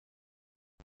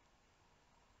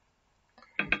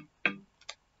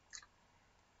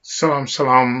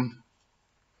Selamun,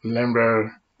 Lemba,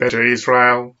 better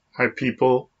Israel, my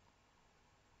people,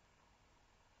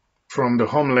 from the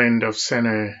homeland of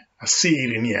Sene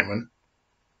Asid in Yemen.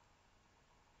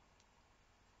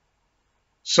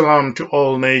 Salam to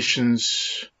all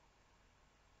nations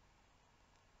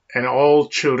and all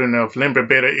children of Lemba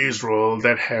Beta Israel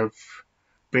that have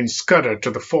been scattered to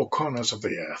the four corners of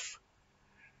the earth.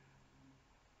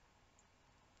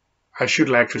 I should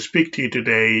like to speak to you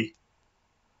today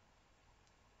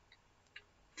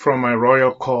from my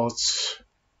royal courts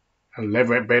and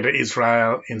Lemba Beta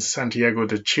Israel in Santiago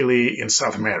de Chile in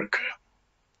South America.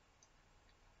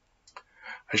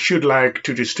 I should like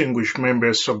to distinguish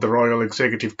members of the Royal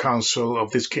Executive Council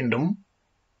of this kingdom.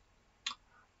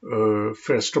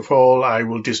 First of all, I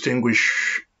will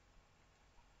distinguish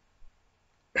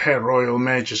Her Royal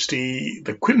Majesty,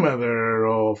 the Queen Mother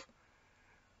of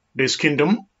this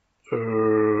kingdom,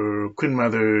 Queen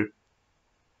Mother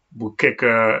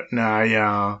Bukeka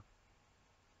Naya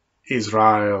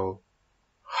Israel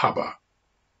Haba.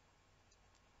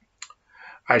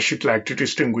 I should like to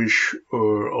distinguish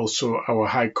also our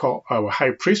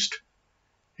high priest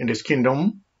in this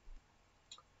kingdom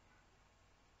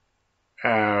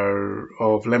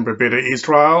of Lemba Beta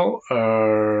Israel,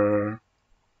 our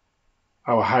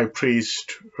high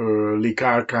priest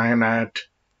Likar Kahanat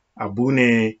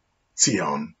Abune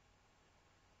Zion.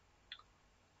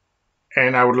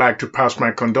 And I would like to pass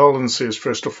my condolences,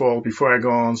 first of all, before I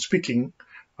go on speaking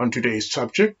on today's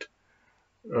subject,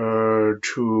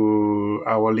 to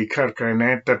our Likar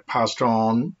Kahanat that passed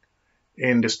on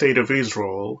in the state of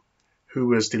Israel, who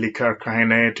was the Likar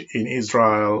Kahanat in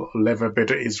Israel, Lemba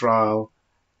Beta Israel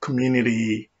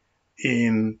community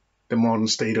in the modern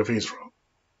state of Israel.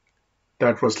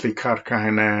 That was Likar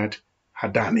Kahanat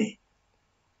Hadani.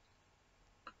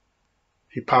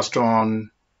 He passed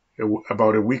on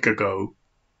about a week ago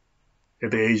at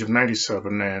the age of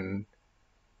 97, and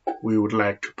we would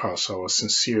like to pass our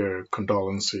sincere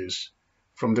condolences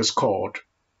from this court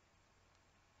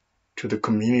to the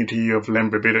community of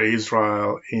Lemba Beta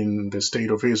Israel in the state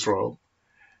of Israel,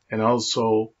 and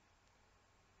also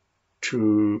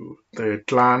to the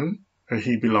clan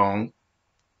he belonged,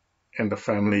 and the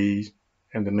family,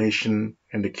 and the nation,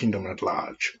 and the kingdom at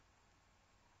large.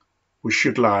 We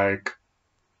should like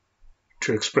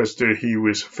to express that he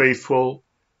was faithful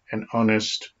and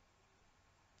honest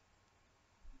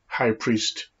high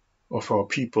priest of our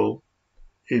people,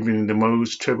 even in the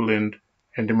most turbulent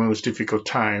and the most difficult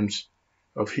times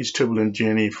of his turbulent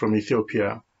journey from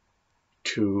Ethiopia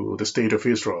to the state of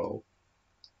Israel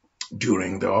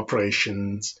during the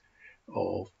operations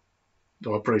of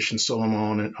the Operation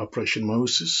Selamun and Operation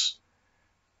Moses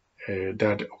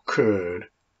that occurred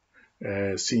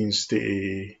since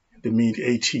the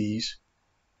mid-80s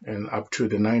and up to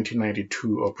the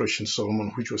 1992 Operation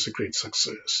Selamun, which was a great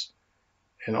success.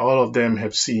 And all of them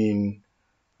have seen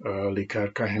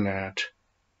Likar Kahanat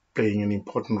playing an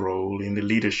important role in the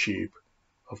leadership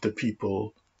of the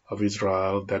people of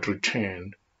Israel that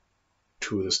returned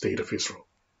to the state of Israel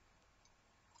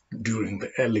during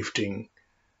the airlifting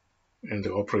and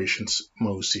the Operations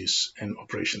Moses and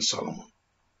Operation Selamun.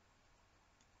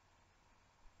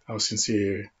 Our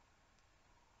sincere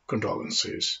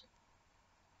condolences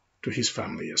to his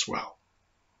family as well.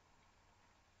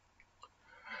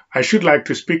 I should like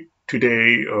to speak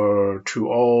today to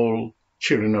all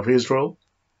children of Israel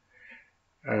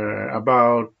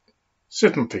about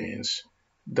certain things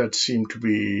that seem to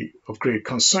be of great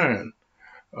concern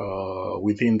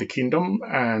within the kingdom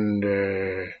and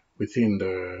within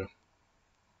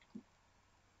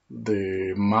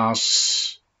the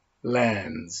mass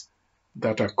lands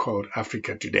that are called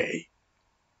Africa today.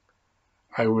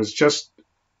 I was just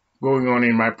going on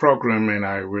in my program, and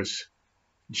I was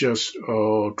just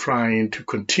trying to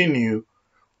continue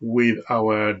with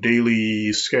our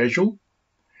daily schedule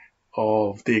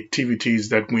of the activities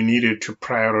that we needed to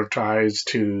prioritize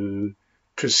to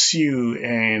pursue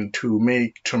and to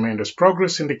make tremendous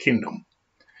progress in the kingdom.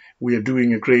 We are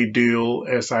doing a great deal,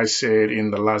 as I said in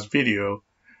the last video,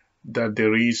 that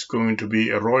there is going to be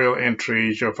a royal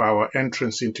entry of our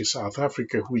entrance into South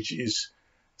Africa, which is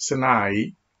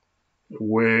Sinai,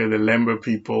 where the Lemba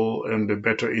people and the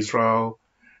Beta Israel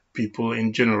people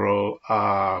in general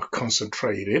are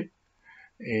concentrated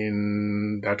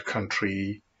in that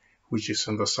country, which is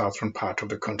in the southern part of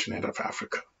the continent of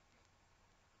Africa.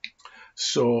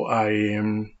 So I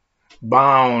am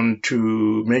bound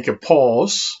to make a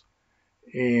pause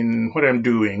in what I'm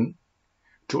doing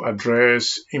to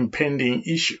address impending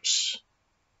issues,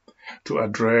 to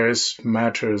address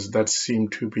matters that seem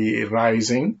to be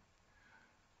arising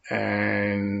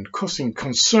and causing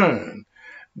concern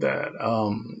that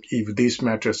if these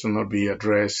matters will not be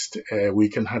addressed, we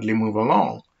can hardly move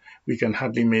along. We can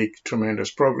hardly make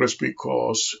tremendous progress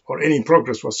or any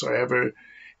progress whatsoever,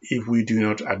 if we do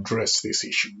not address these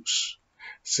issues.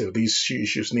 So these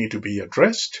issues need to be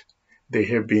addressed. They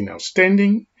have been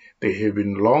outstanding, they have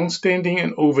been long-standing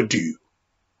and overdue.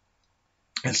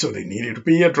 And so they needed to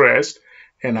be addressed,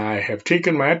 and I have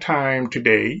taken my time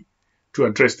today to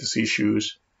address these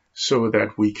issues so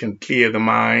that we can clear the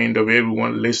mind of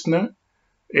everyone listener,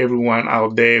 everyone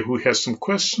out there who has some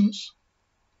questions,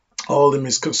 all the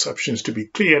misconceptions to be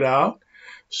cleared out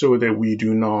so that we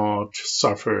do not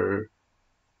suffer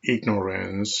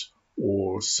ignorance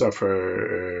or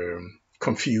suffer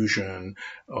confusion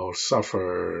or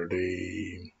suffer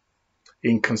the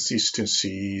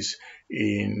inconsistencies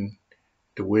in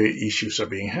the way issues are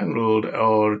being handled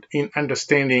or in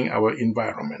understanding our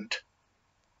environment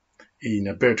in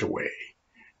a better way,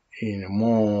 in a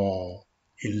more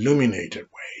illuminated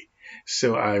way.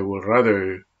 So I will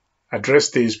rather address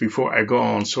this before I go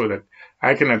on so that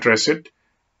I can address it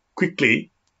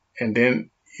quickly, and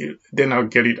then I'll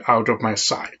get it out of my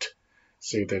sight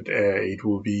so that it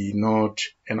will be not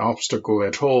an obstacle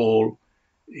at all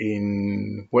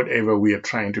in whatever we are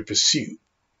trying to pursue.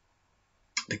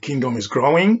 The kingdom is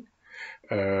growing.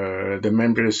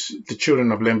 The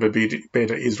children of Lemba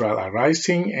Beta Israel are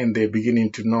rising, and they're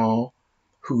beginning to know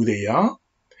who they are,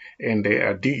 and they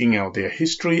are digging out their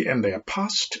history and their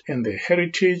past, and their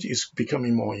heritage is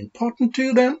becoming more important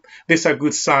to them. These are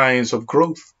good signs of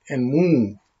growth and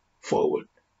move forward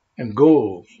and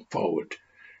go forward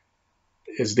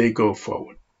as they go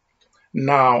forward.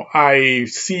 Now, I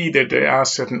see that there are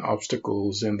certain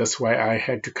obstacles, and that's why I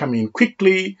had to come in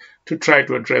quickly to try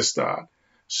to address that,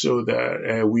 so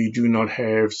that we do not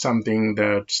have something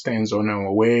that stands on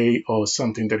our way or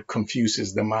something that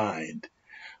confuses the mind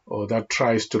or that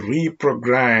tries to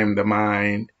reprogram the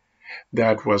mind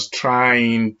that was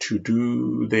trying to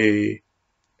do the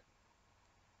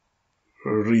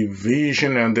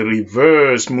revision and the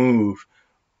reverse move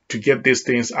to get these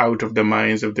things out of the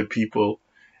minds of the people.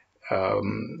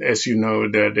 As you know,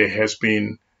 that there has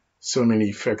been so many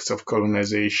effects of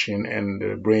colonization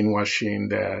and brainwashing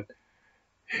that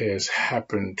has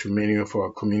happened to many of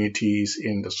our communities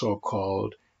in the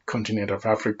so-called continent of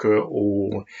Africa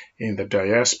or in the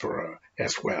diaspora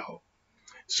as well.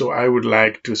 So I would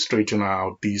like to straighten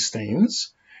out these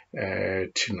things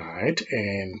tonight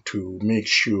and to make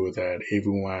sure that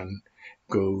everyone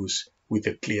goes with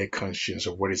a clear conscience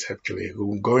of what is actually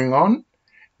going on.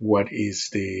 What is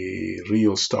the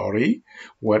real story?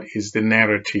 What is the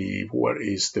narrative? What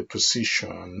is the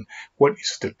position? What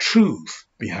is the truth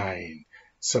behind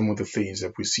some of the things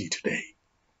that we see today?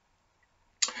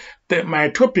 My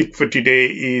topic for today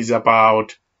is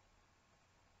about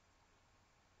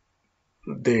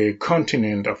the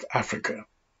continent of Africa,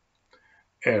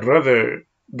 rather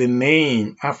the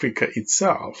name Africa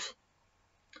itself.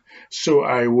 So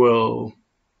I will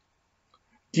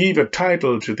give a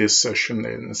title to this session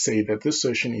and say that this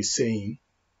session is saying,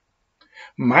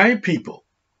 my people,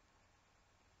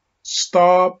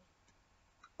 stop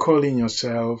calling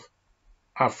yourself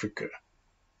Africa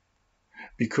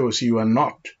because you are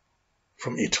not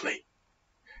from Italy.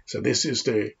 So this is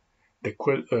the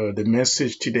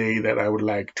message today that I would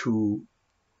like to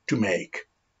make.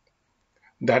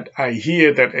 That I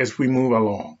hear that as we move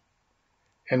along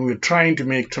and we're trying to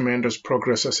make tremendous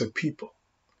progress as a people,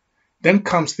 then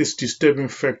comes this disturbing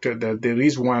factor that there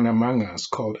is one among us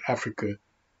called Africa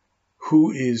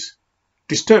who is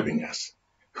disturbing us,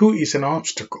 who is an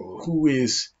obstacle, who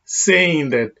is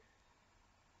saying that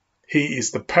he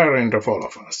is the parent of all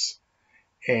of us,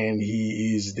 and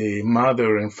he is the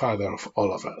mother and father of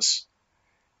all of us.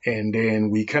 And then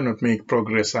we cannot make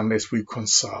progress unless we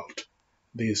consult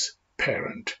this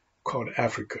parent called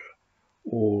Africa,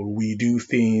 or we do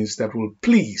things that will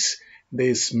please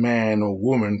this man or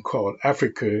woman called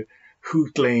Africa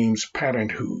who claims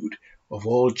parenthood of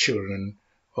all children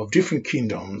of different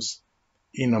kingdoms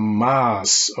in a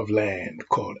mass of land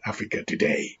called Africa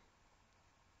today.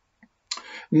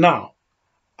 Now,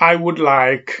 I would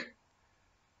like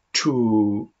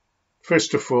to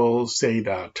first of all say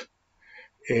that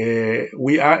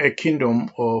we are a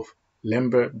kingdom of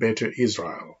Lemba Beta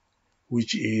Israel,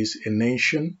 which is a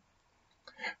nation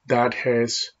that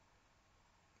has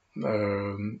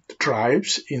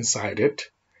tribes inside it,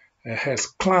 has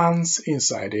clans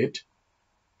inside it,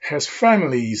 has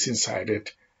families inside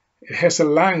it, it has a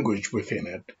language within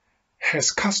it,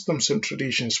 has customs and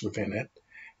traditions within it.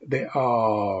 There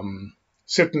are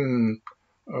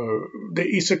there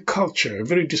is a culture, a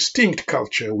very distinct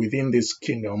culture within this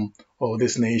kingdom or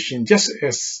this nation, just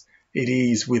as it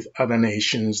is with other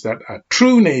nations that are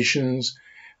true nations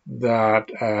that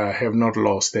have not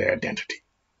lost their identity.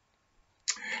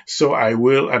 So I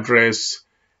will address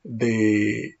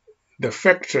the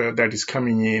factor that is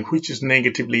coming in, which is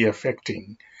negatively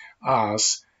affecting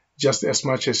us just as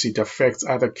much as it affects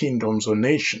other kingdoms or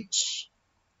nations.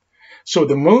 So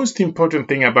the most important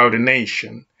thing about a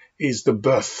nation is the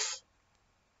birth.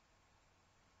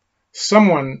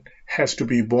 Someone has to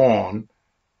be born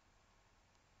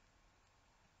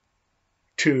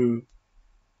to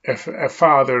a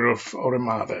father or a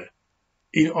mother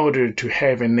in order to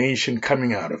have a nation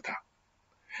coming out of that.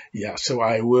 Yeah, so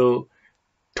I will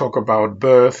talk about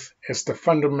birth as the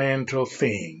fundamental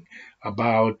thing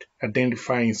about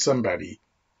identifying somebody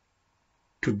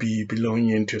to be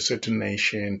belonging to a certain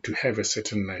nation, to have a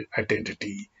certain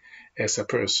identity as a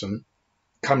person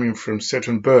coming from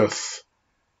certain birth.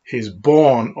 He's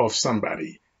born of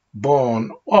somebody,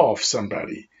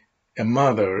 a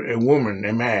mother, a woman,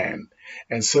 a man.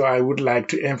 And so I would like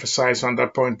to emphasize on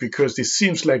that point because it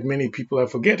seems like many people are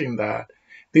forgetting that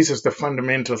this is the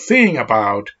fundamental thing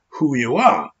about who you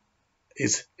are.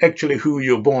 It's actually who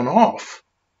you're born of.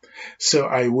 So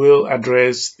I will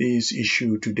address this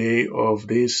issue today of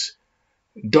this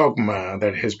dogma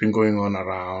that has been going on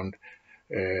around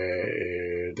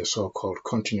the so-called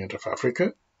continent of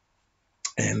Africa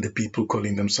and the people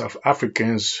calling themselves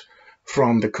Africans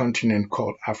from the continent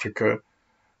called Africa,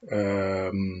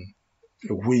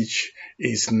 which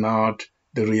is not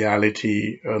the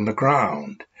reality on the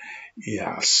ground.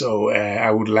 Yeah, so I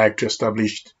would like to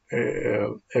establish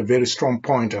a very strong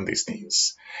point on these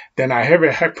things. Then I have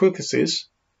a hypothesis,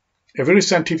 a very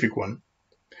scientific one,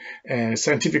 a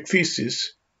scientific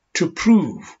thesis to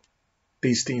prove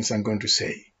these things I'm going to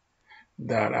say.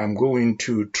 That I'm going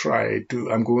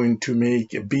to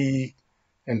make a big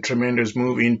and tremendous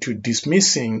move into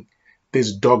dismissing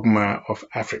this dogma of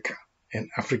Africa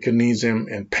and Africanism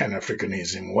and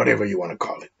Pan-Africanism, whatever you want to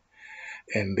call it,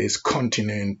 and this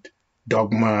continent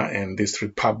dogma and this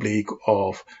republic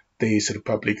of this,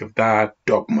 republic of that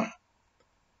dogma,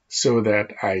 so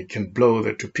that I can blow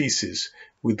that to pieces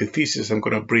with the thesis I'm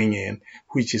going to bring in,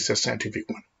 which is a scientific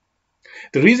one.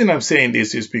 The reason I'm saying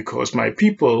this is because my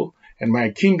people and my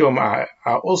kingdom are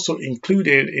also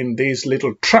included in this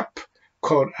little trap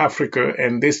called Africa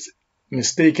and this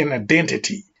mistaken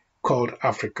identity called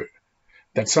Africa.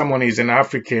 That someone is an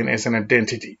African as an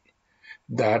identity.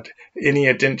 That any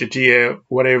identity,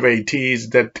 whatever it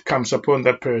is that comes upon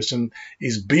that person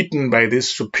is beaten by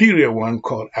this superior one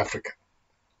called Africa.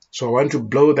 So I want to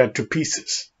blow that to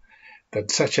pieces, that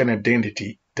such an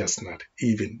identity does not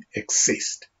even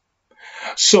exist.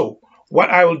 So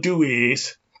what I will do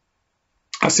is,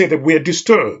 I say that we are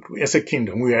disturbed as a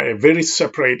kingdom. We are a very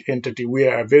separate entity. We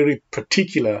are a very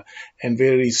particular and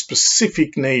very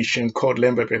specific nation called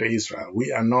Lemba Israel.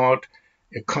 We are not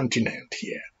a continent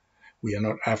here. We are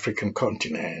not African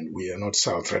continent. We are not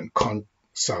southern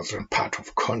part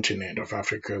of continent of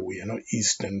Africa. We are not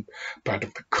eastern part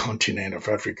of the continent of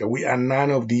Africa. We are none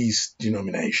of these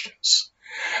denominations.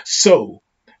 So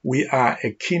we are a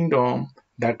kingdom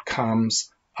that comes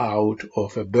out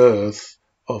of a birth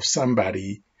of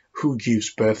somebody who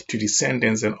gives birth to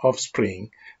descendants and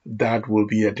offspring that will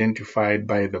be identified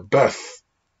by the birth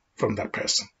from that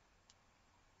person.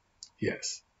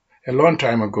 Yes. A long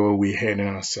time ago, we had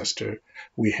an ancestor,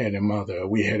 we had a mother,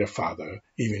 we had a father,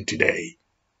 even today,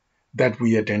 that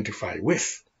we identify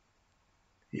with.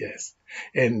 Yes.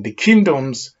 And the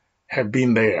kingdoms have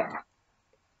been there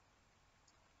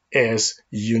as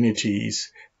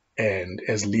unities and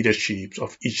as leaderships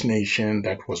of each nation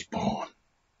that was born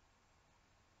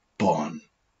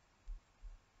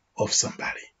of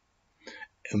somebody.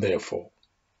 And therefore,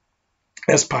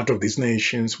 as part of these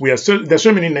nations, there's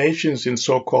so many nations in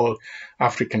so-called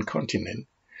African continent.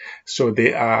 So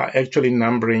they are actually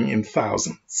numbering in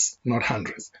thousands, not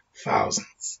hundreds,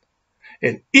 thousands.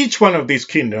 And each one of these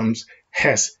kingdoms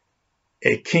has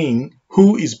a king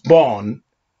who is born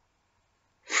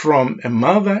from a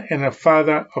mother and a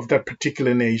father of that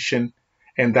particular nation,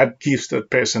 and that gives that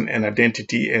person an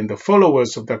identity, and the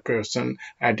followers of that person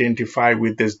identify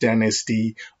with this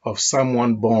dynasty of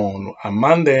someone born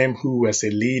among them who was a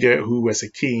leader, who was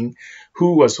a king,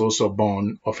 who was also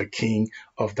born of a king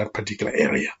of that particular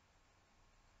area.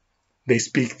 They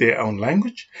speak their own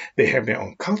language, they have their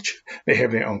own culture, they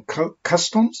have their own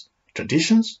customs,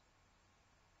 traditions,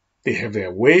 they have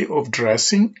their way of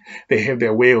dressing, they have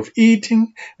their way of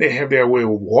eating, they have their way of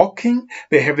walking,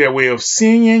 they have their way of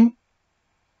singing,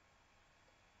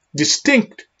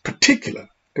 distinct, particular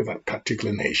to that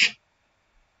particular nation.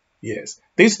 Yes,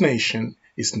 this nation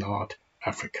is not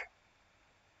Africa.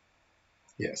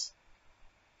 Yes,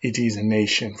 it is a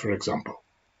nation, for example.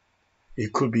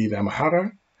 It could be the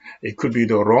Amhara, it could be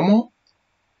the Oromo,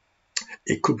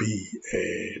 it could be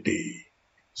the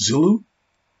Zulu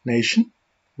nation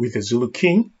with a Zulu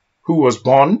king who was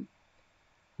born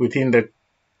within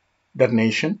that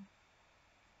nation.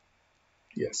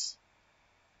 Yes.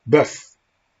 Birth.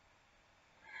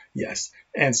 Yes.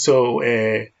 And so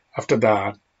after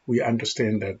that, we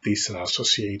understand that these are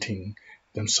associating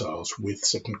themselves with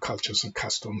certain cultures and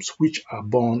customs which are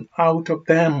born out of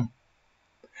them.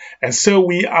 And so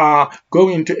we are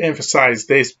going to emphasize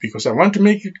this because I want to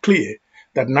make it clear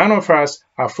that none of us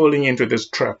are falling into this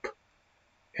trap.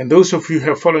 And those of you who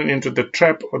have fallen into the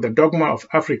trap or the dogma of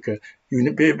Africa,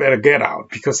 you better get out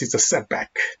because it's a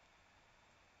setback.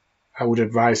 I would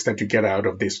advise that you get out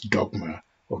of this dogma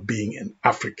of being an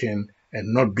African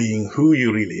and not being who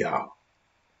you really are.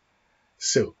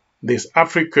 So this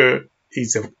Africa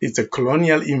is a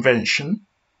colonial invention,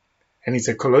 and it's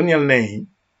a colonial name,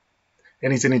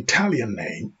 and it's an Italian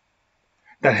name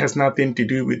that has nothing to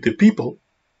do with the people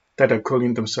that are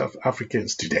calling themselves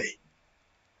Africans today.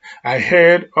 I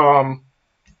heard on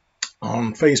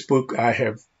Facebook, I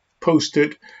have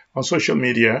posted on social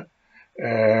media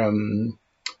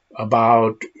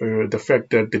about the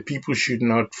fact that the people should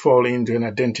not fall into an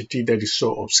identity that is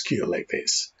so obscure like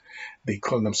this. They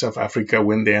call themselves Africa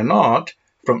when they are not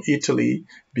from Italy,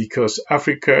 because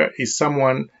Africa is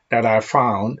someone that I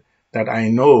found that I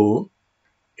know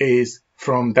is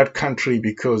from that country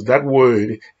because that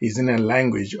word is in a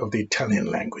language of the Italian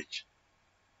language.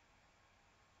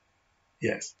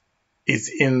 Yes, it's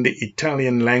in the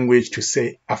Italian language to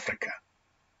say Africa.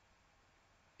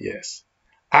 Yes,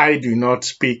 I do not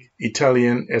speak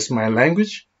Italian as my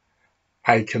language.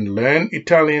 I can learn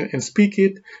Italian and speak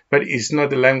it, but it's not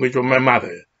the language of my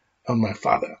mother or my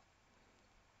father.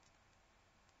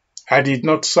 I did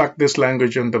not suck this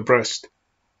language on the breast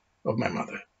of my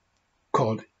mother,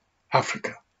 called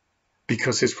Africa,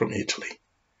 because it's from Italy.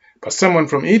 But someone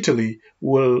from Italy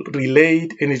will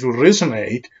relate and it will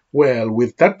resonate well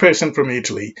with that person from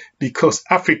Italy because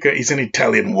Africa is an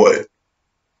Italian word.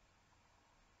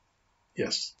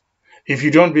 Yes. If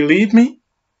you don't believe me,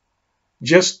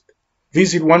 just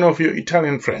visit one of your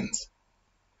Italian friends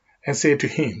and say to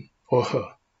him or her,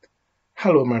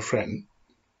 "Hello, my friend.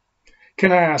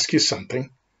 Can I ask you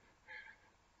something?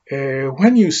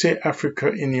 When you say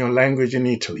Africa in your language in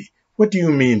Italy, what do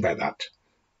you mean by that?"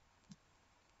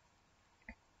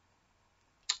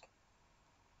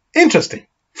 Interesting,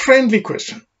 friendly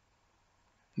question.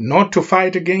 Not to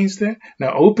fight against them.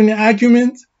 Now open the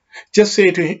arguments. Just say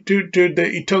to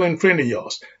the Italian friend of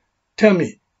yours, "Tell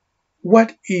me,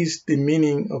 what is the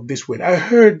meaning of this word? I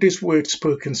heard this word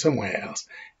spoken somewhere else,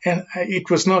 and it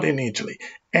was not in Italy.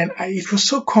 And it was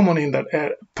so common in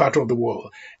that part of the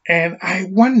world. And I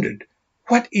wondered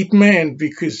what it meant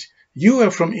because you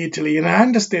are from Italy, and I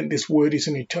understand this word is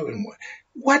an Italian word.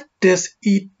 What does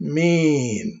it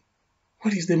mean?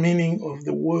 What is the meaning of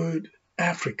the word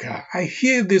Africa? I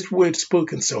hear this word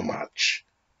spoken so much."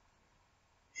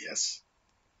 Yes.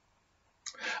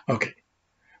 Okay,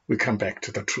 we come back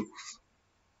to the truth.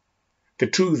 The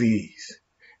truth is,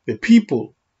 the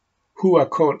people who are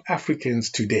called Africans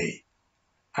today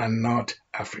are not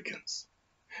Africans.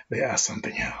 They are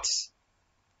something else.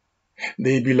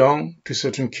 They belong to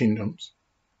certain kingdoms,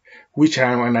 which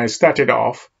when I started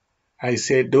off, I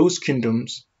said those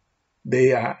kingdoms,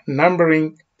 they are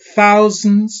numbering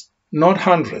thousands, not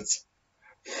hundreds.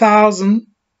 Thousands,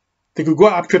 they could go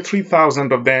up to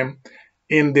 3,000 of them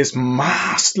in this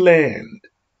vast land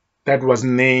that was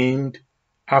named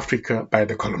Africa by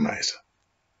the colonizer.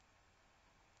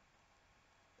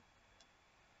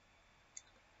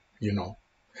 You know,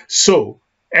 so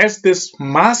as this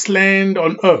vast land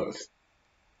on earth,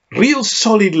 real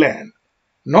solid land,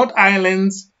 not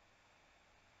islands,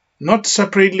 not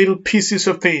separate little pieces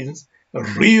of things,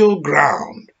 real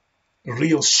ground,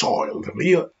 real soil, the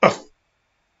real earth.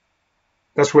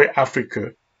 That's where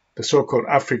Africa, the so-called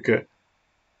Africa,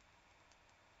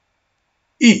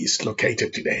 is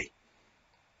located today.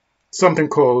 Something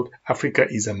called Africa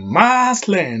is a vast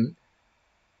land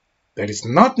that is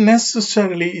not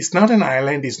necessarily, it's not an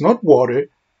island, it's not water,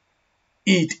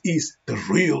 it is the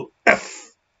real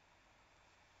earth.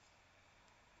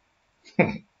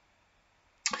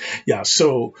 Yeah,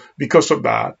 so because of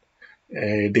that,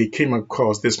 they came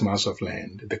across this mass of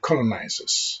land, the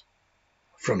colonizers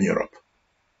from Europe,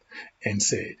 and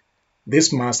said,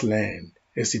 this mass land,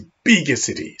 as big as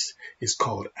it is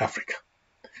called Africa.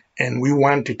 And we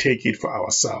want to take it for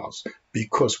ourselves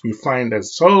because we find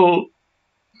there's so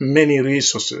many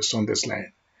resources on this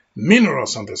land.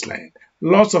 minerals on this land.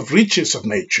 Lots of riches of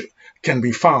nature can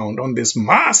be found on this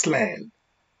vast land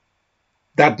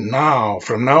that now,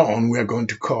 from now on, we are going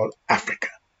to call Africa.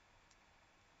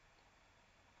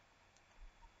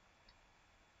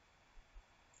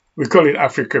 We call it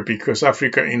Africa because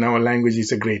Africa in our language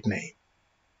is a great name.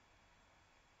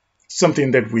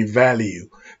 Something that we value,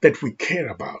 that we care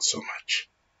about so much.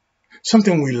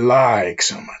 Something we like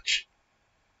so much.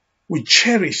 We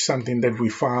cherish something that we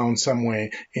found somewhere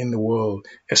in the world,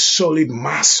 a solid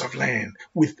mass of land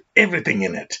with everything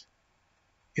in it.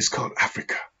 It's called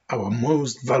Africa, our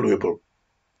most valuable,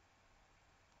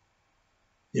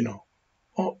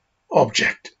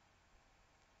 object.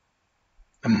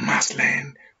 A mass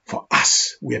land for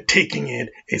us. We are taking it.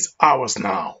 It's ours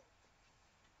now.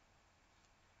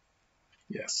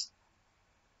 Yes.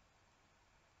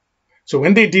 So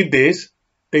when they did this,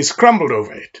 they scrambled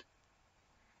over it.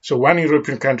 So one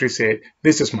European country said,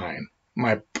 "This is mine.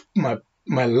 My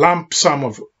lump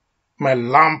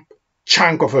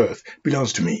chunk of earth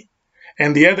belongs to me."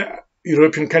 And the other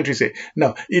European country said,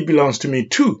 "No, it belongs to me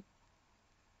too."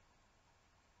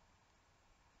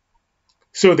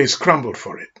 So they scrambled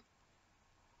for it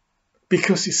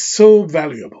because it's so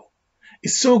valuable.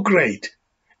 It's so great.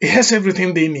 It has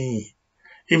everything they need.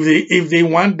 If they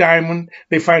want diamond,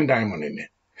 they find diamond in it.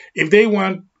 If they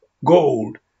want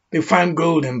gold, they find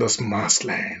gold in this vast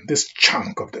land, this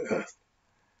chunk of the earth.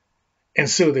 And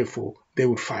so therefore, they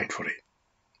would fight for it.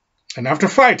 And after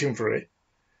fighting for it,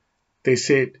 they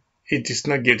said, it is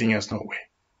not getting us nowhere.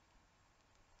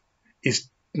 It's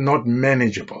not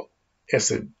manageable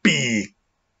as a big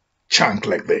chunk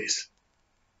like this.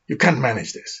 You can't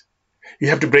manage this. You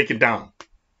have to break it down.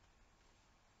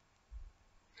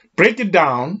 Break it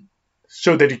down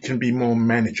so that it can be more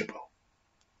manageable.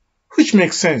 Which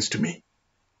makes sense to me.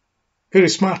 Very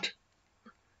smart.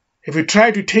 If we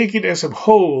try to take it as a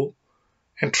whole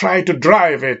and try to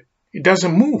drive it, it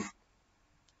doesn't move.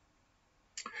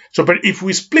 So, but if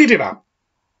we split it up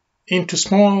into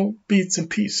small bits and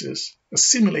pieces,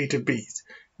 assimilated bits,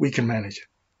 we can manage it.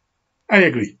 I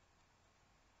agree.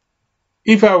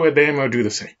 If I were them, I'll do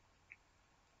the same.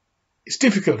 It's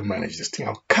difficult to manage this thing.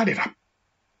 I'll cut it up.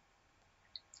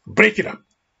 Break it up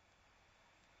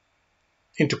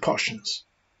into portions.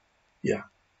 Yeah,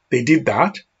 they did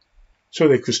that so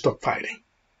they could stop fighting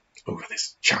over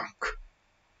this chunk.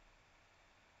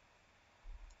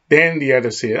 Then the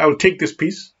other said, "I'll take this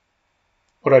piece,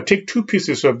 or I'll take 2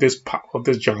 pieces of this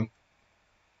junk."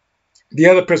 The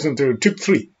other person took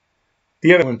 3.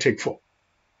 The other one took 4.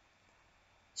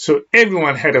 So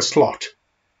everyone had a slot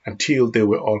until they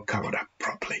were all covered up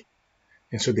properly,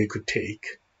 and so they could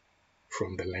take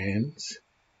from the lands,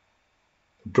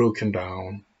 broken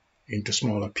down into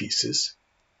smaller pieces,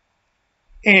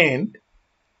 and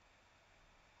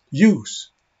use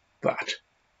that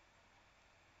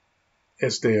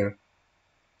as their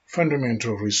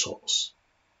fundamental resource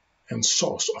and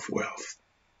source of wealth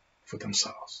for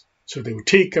themselves. So they would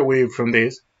take away from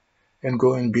this and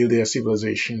go and build their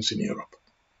civilizations in Europe.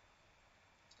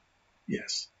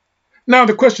 Yes. Now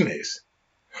the question is,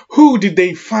 who did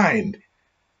they find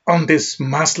on this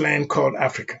vast land called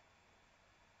Africa?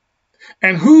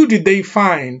 And who did they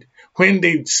find when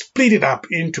they split it up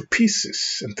into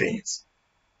pieces and things?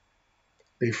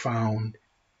 They found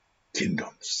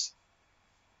kingdoms.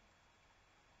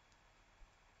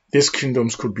 These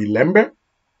kingdoms could be Lemba,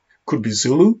 could be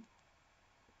Zulu,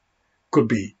 could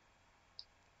be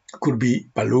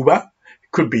Baluba,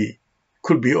 could be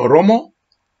Oromo,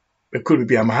 it could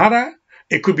be Amhara,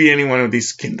 it could be any one of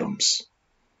these kingdoms.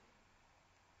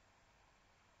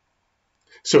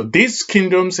 So these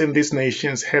kingdoms and these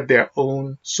nations have their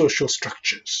own social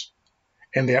structures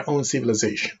and their own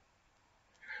civilization.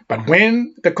 But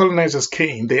when the colonizers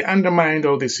came, they undermined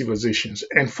all these civilizations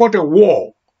and fought a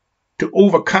war to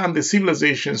overcome the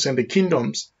civilizations and the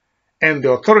kingdoms and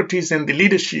the authorities and the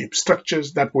leadership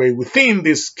structures that were within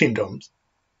these kingdoms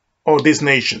or these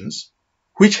nations,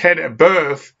 which had a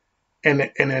birth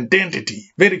and an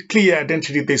identity, very clear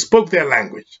identity. They spoke their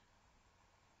language.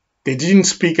 They didn't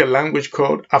speak a language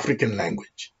called African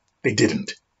language. They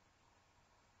didn't.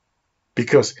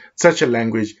 Because such a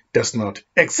language does not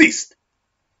exist.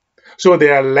 So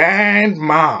their land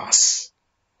mass,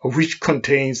 which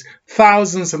contains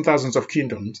thousands and thousands of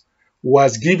kingdoms,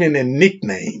 was given a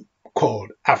nickname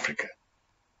called Africa.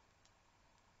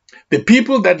 The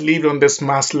people that lived on this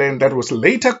vast land that was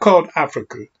later called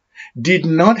Africa did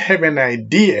not have an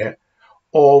idea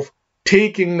of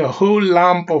taking the whole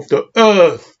lump of the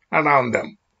earth around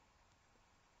them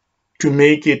to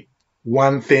make it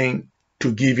one thing,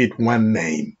 to give it one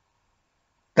name.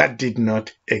 That did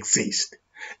not exist.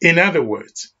 In other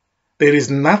words, There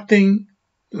is nothing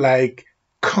like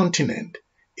continent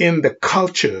in the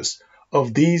cultures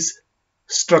of these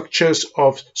structures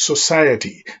of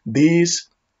society, these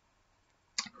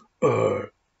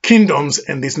kingdoms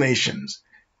and these nations.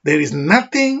 There is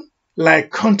nothing like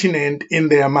continent in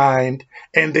their mind,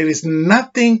 and there is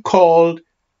nothing called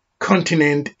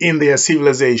continent in their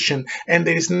civilization, and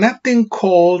there is nothing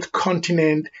called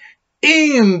continent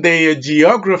in their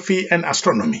geography and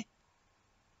astronomy.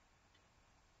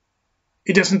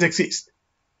 It doesn't exist.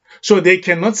 So they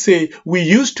cannot say, we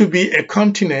used to be a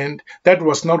continent that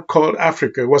was not called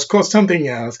Africa, it was called something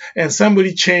else, and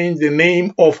somebody changed the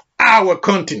name of our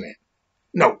continent.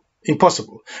 No,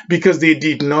 impossible, because they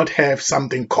did not have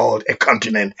something called a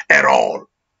continent at all.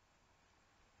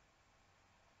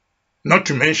 Not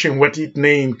to mention what its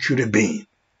name should have been.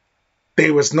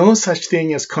 There was no such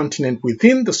thing as continent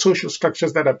within the social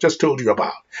structures that I've just told you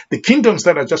about. The kingdoms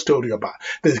that I just told you about.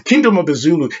 The kingdom of the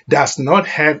Zulu does not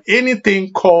have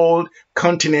anything called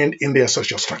continent in their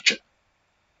social structure.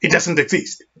 It doesn't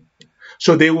exist.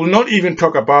 So they will not even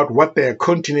talk about what their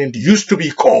continent used to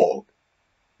be called,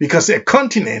 because a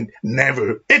continent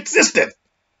never existed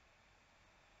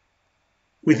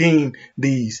within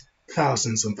these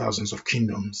thousands and thousands of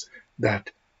kingdoms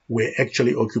that were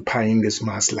actually occupying this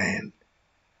mass land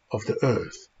of the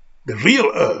earth, the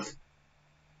real earth,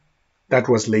 that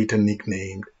was later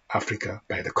nicknamed Africa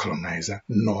by the colonizer,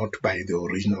 not by the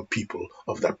original people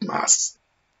of that mass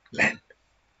land.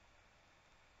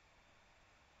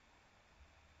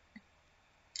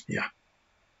 Yeah.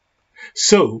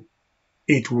 So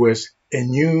it was a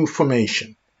new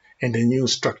formation and a new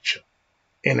structure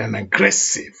and an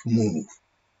aggressive move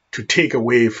to take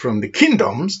away from the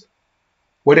kingdoms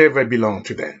whatever belonged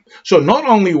to them. So not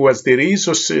only was the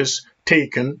resources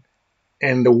taken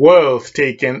and the wealth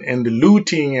taken and the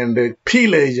looting and the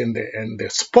pillage and the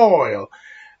spoil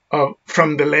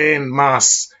from the land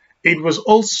mass, it was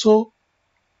also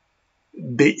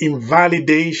the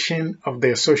invalidation of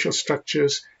their social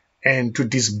structures and to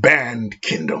disband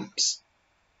kingdoms,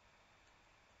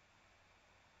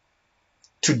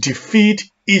 to defeat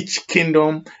each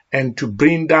kingdom and to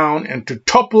bring down and to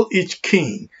topple each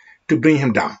king, to bring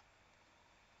him down,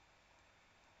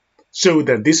 so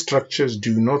that these structures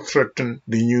do not threaten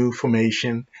the new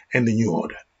formation and the new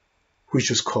order,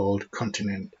 which is called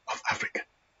continent of Africa.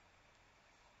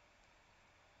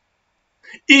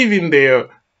 Even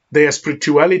their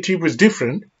spirituality was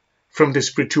different from the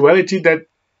spirituality that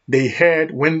they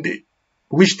had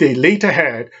which they later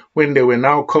had when they were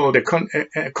now called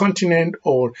a continent,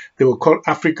 or they were called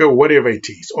Africa, or whatever it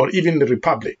is, or even the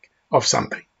republic of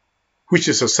something, which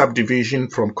is a subdivision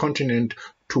from continent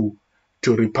to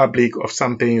republic of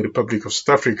something, Republic of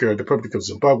South Africa, Republic of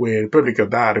Zimbabwe, Republic of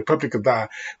that,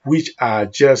 which are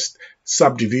just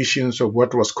subdivisions of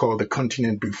what was called the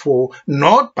continent before,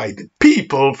 not by the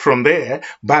people from there,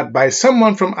 but by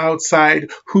someone from outside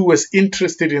who was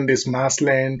interested in this mass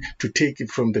land to take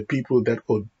it from the people that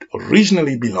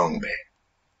originally belonged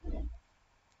there.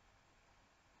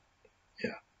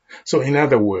 Yeah. So in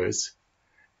other words,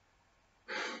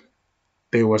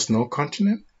 there was no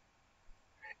continent.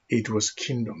 It was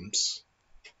kingdoms.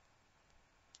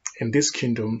 And these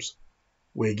kingdoms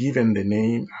were given the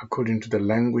name according to the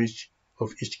language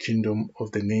of each kingdom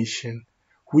of the nation,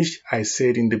 which I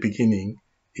said in the beginning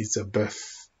is the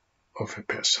birth of a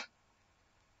person.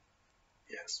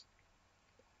 Yes.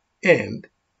 And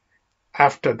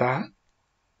after that,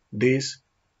 the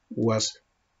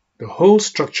whole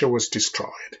structure was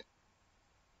destroyed.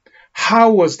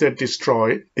 How was that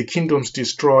destroyed? The kingdoms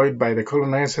destroyed by the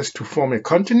colonizers to form a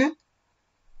continent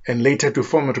and later to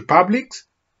form republics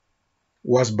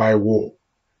was by war,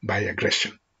 by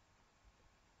aggression,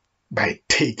 by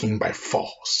taking by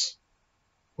force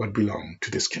what belonged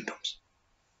to these kingdoms,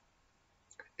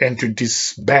 and to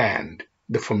disband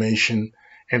the formation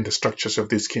and the structures of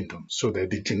these kingdoms so that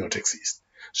they do not exist.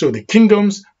 So the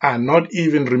kingdoms are not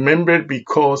even remembered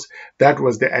because that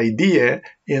was the idea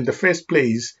in the first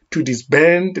place, to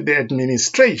disband the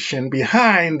administration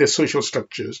behind the social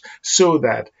structures so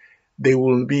that there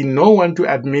will be no one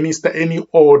to administer any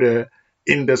order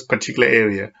in this particular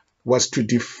area, was to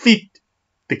defeat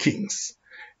the kings,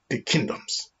 the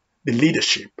kingdoms, the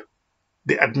leadership,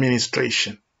 the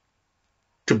administration,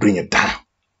 to bring it down.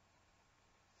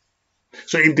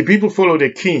 So if the people follow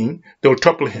the king, they'll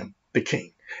topple him, the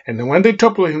king. And then when they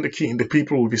topple him, the king, the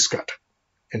people will be scattered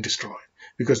and destroyed,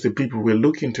 because the people will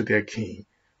look into their king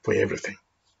for everything.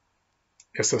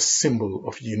 It's a symbol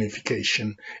of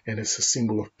unification, and it's a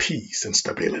symbol of peace and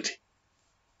stability.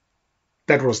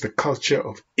 That was the culture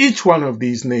of each one of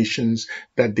these nations,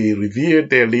 that they revered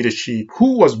their leadership,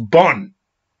 who was born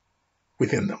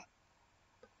within them.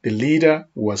 The leader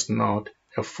was not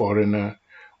a foreigner,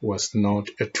 was not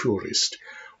a tourist,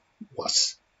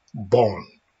 was born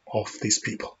of these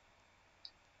people.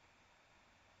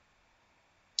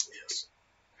 Yes.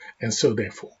 And so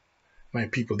therefore, my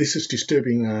people, this is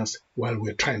disturbing us while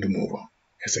we're trying to move on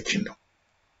as a kingdom.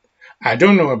 I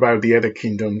don't know about the other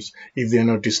kingdoms if they're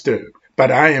not disturbed,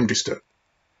 but I am disturbed.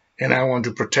 And I want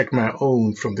to protect my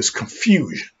own from this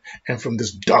confusion and from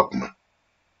this dogma.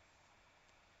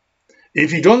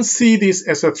 If you don't see this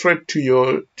as a threat to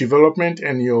your development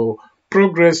and your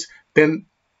progress, then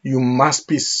you must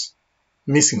be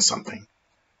missing something.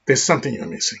 There's something you're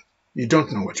missing. You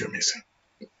don't know what you're missing.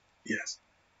 Yes.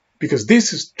 Because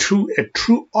this is a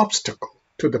true obstacle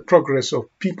to the progress of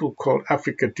people called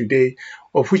Africa today,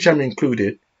 of which I'm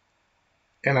included.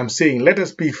 And I'm saying, let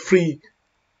us be free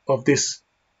of this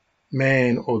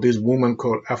man or this woman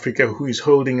called Africa who is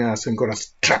holding us and got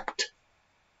us trapped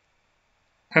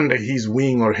under his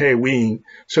wing or her wing,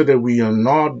 so that we are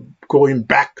not going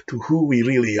back to who we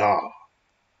really are.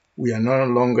 We are no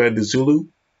longer the Zulu.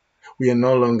 We are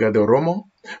no longer the Oromo.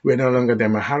 We are no longer the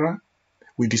Mahara.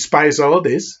 We despise all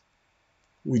this.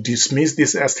 We dismiss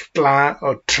this as clan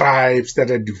or tribes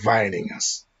that are dividing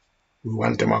us. We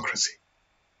want democracy.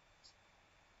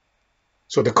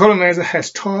 So the colonizer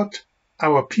has taught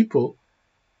our people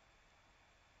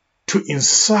to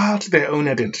insult their own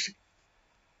identity.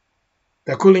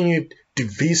 They're calling it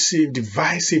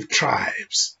divisive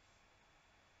tribes.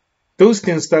 Those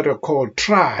things that are called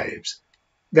tribes,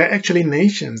 they're actually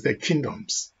nations, they're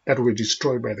kingdoms that were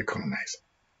destroyed by the colonizer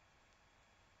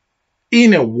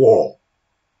in a war.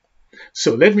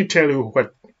 So let me tell you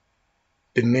what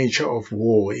the nature of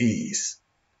war is.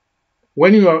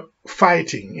 When you are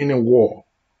fighting in a war,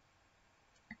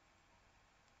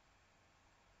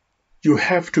 you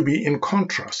have to be in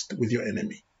contrast with your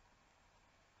enemy.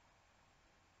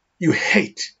 You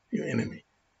hate your enemy.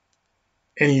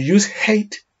 And you use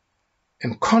hate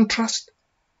and contrast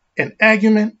and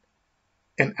argument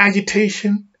and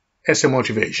agitation as a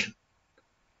motivation.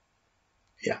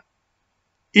 Yeah.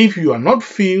 If you are not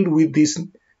filled with these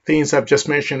things I've just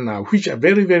mentioned now, which are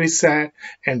very, very sad,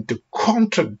 and to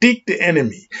contradict the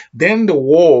enemy, then the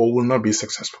war will not be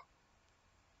successful.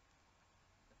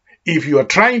 If you are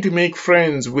trying to make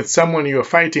friends with someone you are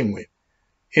fighting with,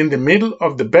 in the middle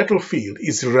of the battlefield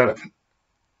is irrelevant.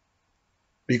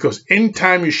 Because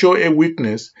anytime you show a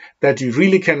weakness that you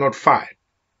really cannot fight,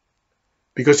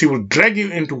 because he will drag you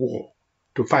into war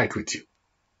to fight with you.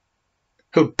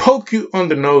 He'll poke you on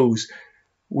the nose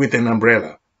with an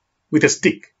umbrella, with a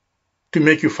stick, to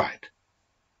make you fight.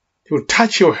 He will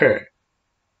touch your hair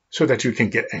so that you can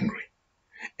get angry.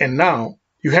 And now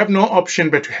you have no option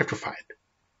but to have to fight.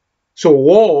 So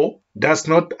war does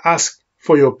not ask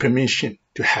for your permission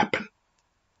to happen.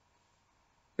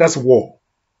 That's war.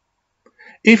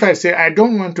 If I say I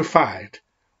don't want to fight,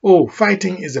 oh,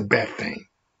 fighting is a bad thing.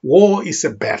 War is a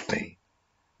bad thing.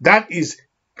 That is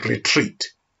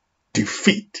retreat,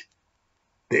 defeat.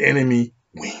 The enemy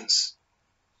wins.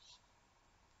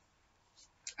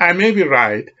 I may be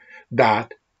right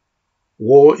that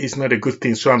war is not a good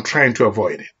thing, so I'm trying to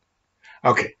avoid it.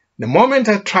 Okay, the moment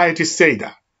I try to say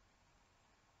that,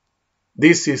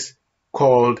 this is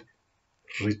called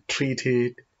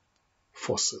retreated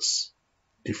forces,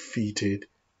 defeated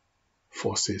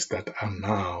forces that are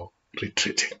now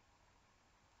retreating.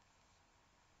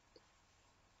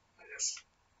 Yes.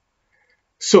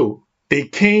 So they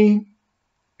came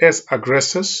as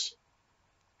aggressors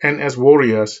and as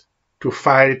warriors to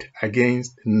fight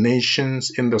against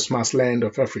nations in the small land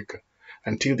of Africa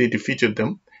until they defeated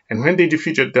them. And when they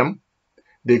defeated them,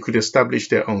 they could establish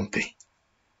their own thing.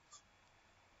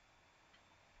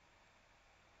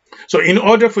 So in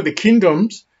order for the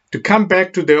kingdoms to come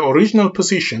back to their original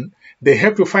position, they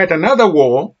have to fight another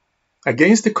war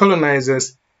against the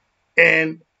colonizers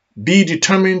and be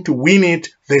determined to win it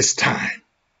this time,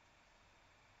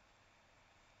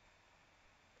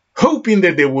 hoping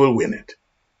that they will win it.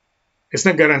 It's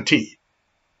not guaranteed.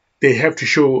 They have to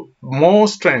show more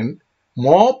strength,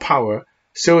 more power,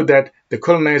 so that the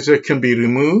colonizer can be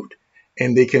removed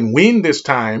and they can win this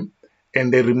time,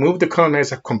 and they remove the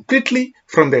colonizer completely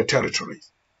from their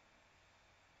territories.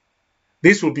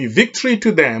 This will be victory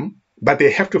to them, but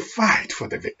they have to fight for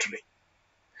the victory,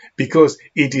 because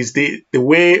it is the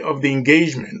way of the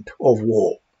engagement of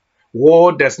war.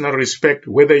 War does not respect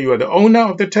whether you are the owner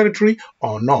of the territory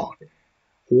or not.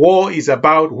 War is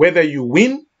about whether you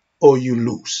win or you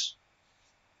lose.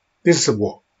 This is a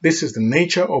war. This is the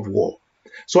nature of war.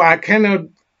 So I cannot,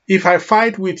 if I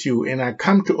fight with you and I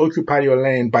come to occupy your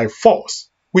land by force,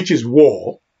 which is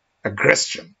war,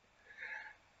 aggression,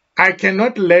 I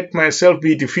cannot let myself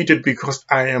be defeated because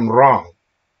I am wrong.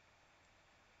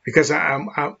 Because I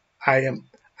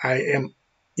am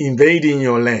invading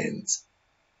your lands.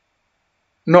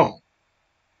 No.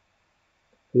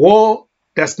 War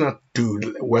does not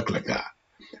work like that.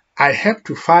 I have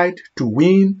to fight to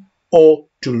win or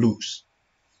to lose.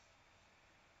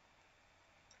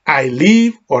 I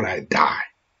live or I die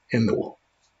in the war.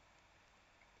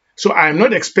 So I'm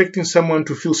not expecting someone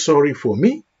to feel sorry for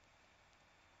me.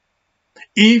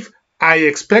 If I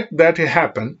expect that to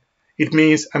happen, it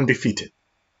means I'm defeated.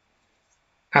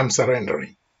 I'm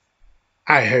surrendering.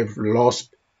 I have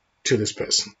lost to this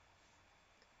person.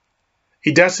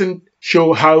 It doesn't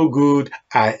show how good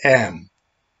I am,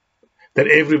 that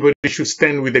everybody should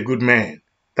stand with a good man.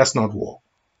 That's not war.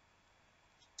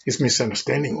 It's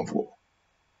misunderstanding of war.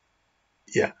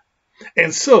 Yeah.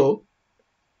 And so,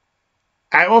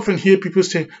 I often hear people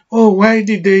say, oh, why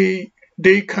did they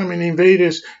come and invade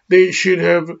us? They should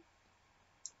have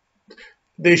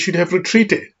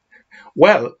retreated.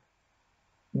 Well,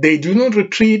 they do not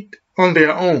retreat on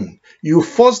their own. You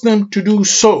force them to do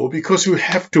so because you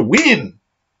have to win.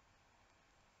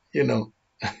 You know.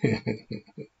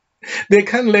 They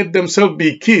can't let themselves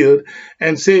be killed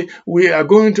and say, we are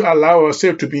going to allow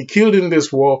ourselves to be killed in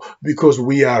this war because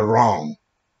we are wrong.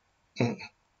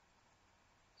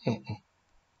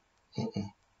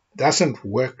 Doesn't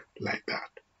work like that.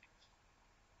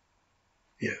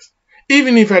 Yes.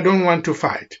 Even if I don't want to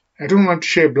fight, I don't want to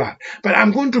shed blood, but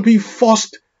I'm going to be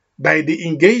forced by the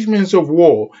engagements of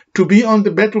war to be on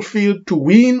the battlefield to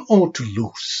win or to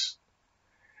lose.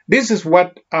 This is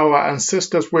what our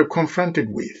ancestors were confronted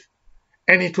with.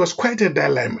 And it was quite a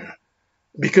dilemma,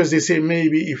 because they say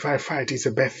maybe if I fight it's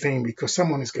a bad thing because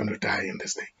someone is going to die in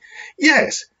this thing.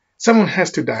 Yes, someone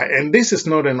has to die, and this is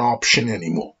not an option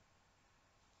anymore.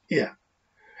 Yeah.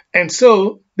 And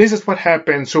so this is what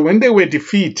happened. So when they were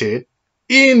defeated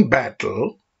in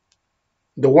battle,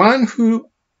 the one who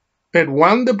had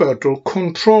won the battle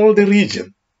controlled the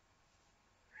region.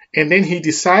 And then he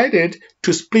decided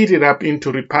to split it up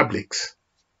into republics.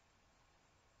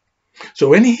 So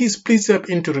when he splits up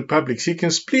into republics, he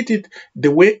can split it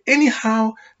the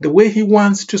way he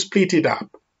wants to split it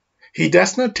up. He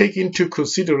does not take into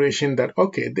consideration that,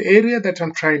 okay, the area that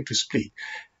I'm trying to split,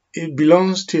 it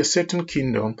belongs to a certain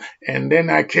kingdom, and then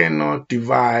I cannot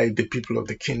divide the people of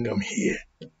the kingdom here,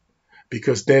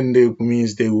 because then it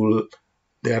means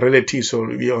their relatives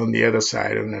will be on the other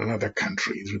side in another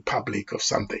country, republic or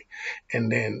something,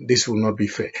 and then this will not be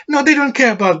fair. No, they don't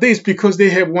care about this because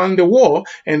they have won the war,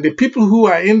 and the people who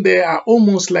are in there are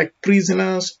almost like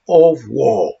prisoners of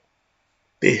war.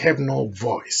 They have no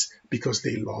voice because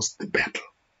they lost the battle.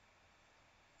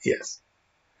 Yes.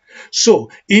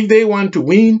 So if they want to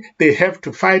win, they have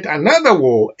to fight another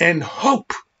war and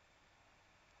hope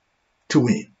to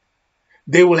win.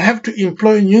 They will have to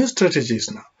employ new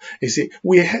strategies now. You see,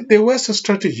 there was a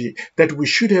strategy that we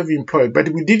should have employed, but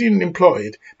we didn't employ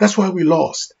it. That's why we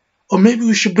lost. Or maybe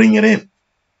we should bring it in,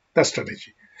 that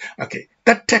strategy. Okay,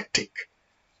 that tactic.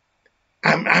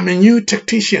 I'm a new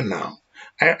tactician now.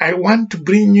 I want to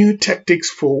bring new tactics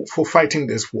for fighting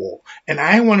this war. And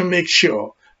I want to make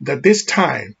sure that this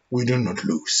time we do not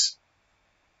lose.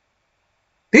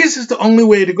 This is the only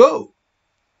way to go.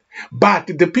 But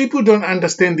the people don't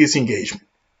understand this engagement.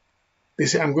 They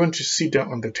say, I'm going to sit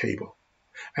down on the table.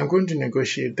 I'm going to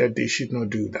negotiate that they should not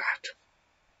do that.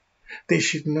 They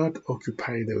should not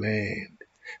occupy the land.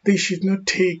 They should not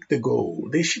take the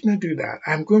gold. They should not do that.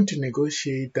 I'm going to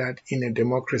negotiate that in a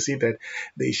democracy, that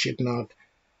they should not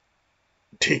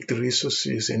take the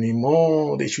resources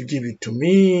anymore. They should give it to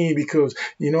me because,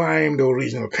 you know, I am the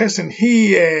original person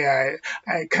here.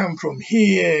 I come from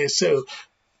here. So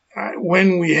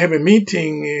when we have a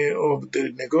meeting of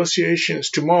the negotiations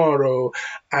tomorrow,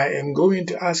 I am going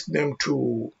to ask them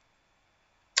to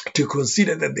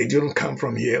consider that they didn't come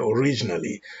from here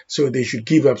originally, so they should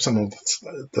give up some of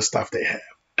the stuff they have.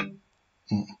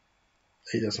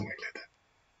 It doesn't work like that.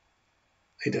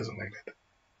 It doesn't work like that.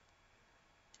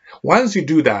 Once you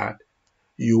do that,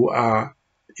 you are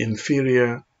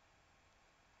inferior,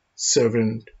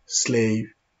 servant,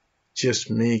 slave,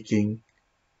 just making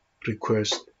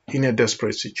requests in a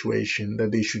desperate situation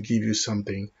that they should give you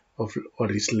something of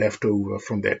what is left over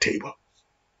from their table.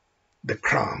 The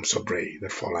crumbs of bread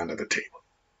that fall under the table.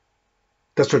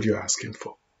 That's what you're asking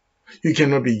for. You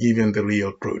cannot be given the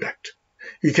real product.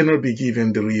 You cannot be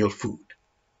given the real food.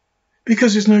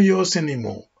 Because it's not yours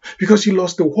anymore. Because you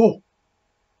lost the war.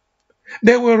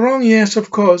 They were wrong, yes,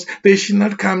 of course. They should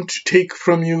not come to take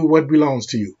from you what belongs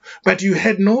to you. But you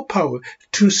had no power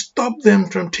to stop them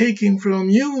from taking from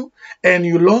you, and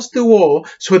you lost the war,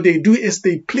 so they do as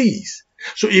they please.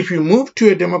 So if you move to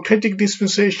a democratic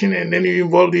dispensation and then you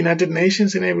involve the United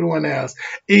Nations and everyone else,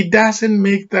 it doesn't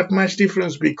make that much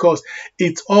difference, because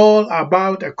it's all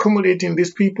about accommodating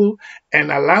these people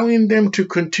and allowing them to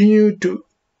continue to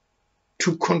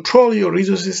control your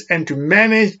resources and to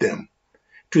manage them,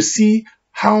 to see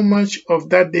how much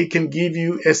of that they can give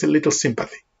you as a little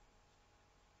sympathy.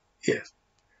 Yes,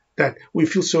 that we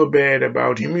feel so bad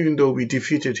about him, even though we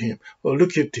defeated him. Oh,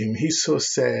 look at him, he's so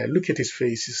sad. Look at his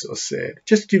face, he's so sad.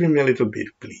 Just give him a little bit,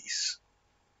 please.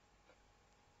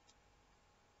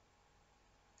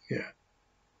 Yeah.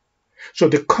 So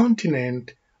the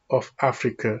continent of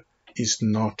Africa is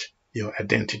not your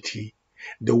identity.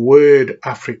 The word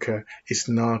Africa is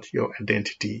not your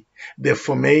identity. The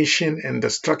formation and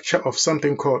the structure of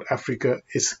something called Africa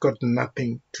has got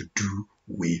nothing to do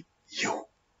with you.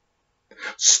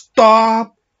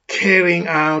 Stop carrying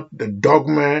out the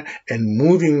dogma and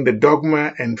moving the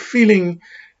dogma and feeling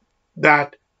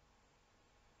that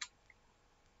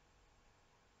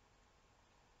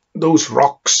those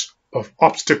rocks of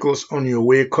obstacles on your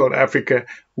way called Africa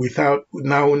without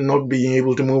now not being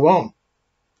able to move on.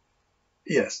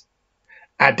 Yes.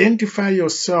 Identify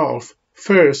yourself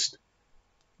first.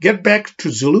 Get back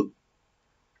to Zulu,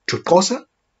 to Xhosa,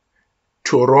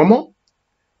 to Oromo,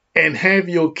 and have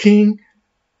your king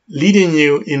leading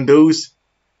you in those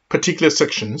particular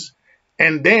sections.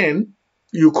 And then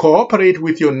you cooperate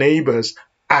with your neighbors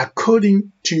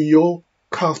according to your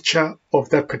culture of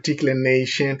that particular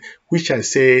nation, which I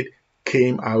said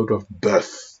came out of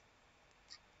birth.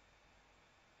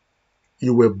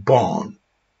 You were born.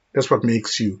 That's what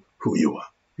makes you who you are.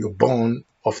 You're born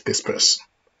of this person.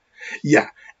 Yeah.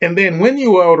 And then when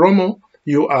you are Oromo,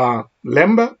 you are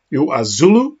Lemba, you are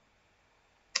Zulu,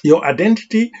 your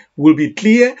identity will be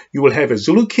clear. You will have a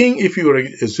Zulu king if you are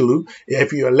a Zulu.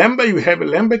 If you are Lemba, you have a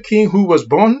Lemba king who was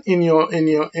born in your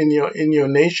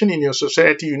nation, in your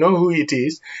society. You know who it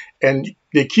is, and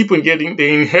they keep on getting.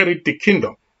 They inherit the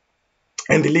kingdom,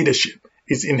 and the leadership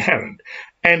is inherent.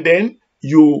 And then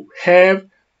you have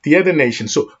the other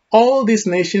nations. So all these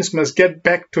nations must get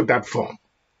back to that form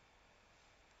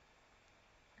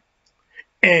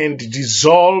and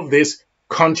dissolve this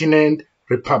continent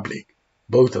republic,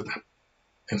 both of them,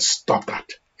 and stop that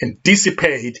and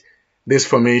dissipate these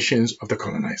formations of the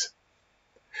colonizer.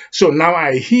 So now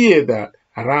I hear that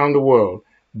around the world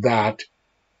that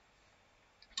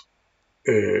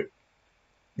the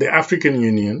African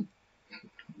Union,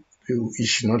 it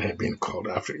should not have been called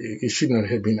it should not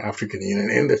have been African Union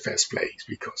in the first place,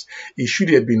 because it should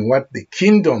have been what the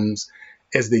kingdoms,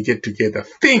 as they get together,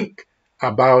 think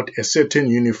about a certain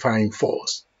unifying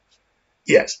force.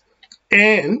 Yes.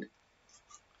 And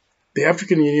the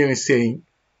African Union is saying,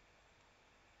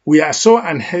 we are so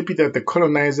unhappy that the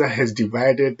colonizer has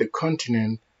divided the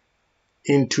continent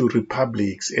into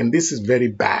republics, and this is very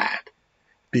bad,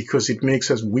 because it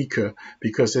makes us weaker,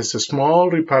 because as a small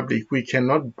republic, we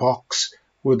cannot box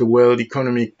with the world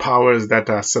economic powers that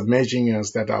are submerging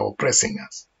us, that are oppressing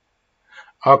us.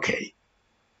 Okay.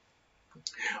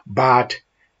 But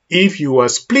if you are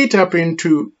split up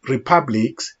into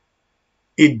republics,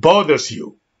 it bothers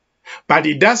you. But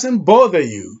it doesn't bother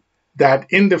you that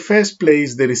in the first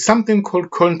place, there is something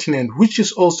called continent, which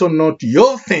is also not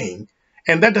your thing,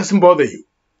 and that doesn't bother you.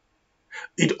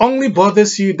 It only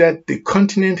bothers you that the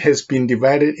continent has been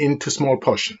divided into small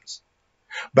portions.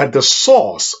 But the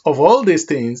source of all these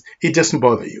things, it doesn't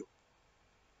bother you.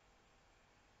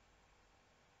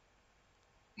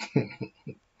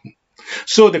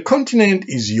 So the continent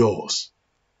is yours,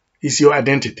 is your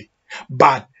identity.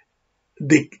 But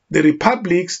the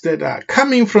republics that are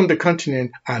coming from the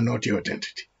continent are not your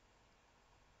identity.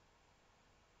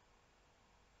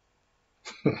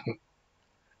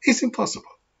 It's impossible.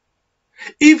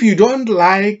 If you don't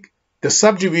like the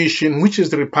subdivision, which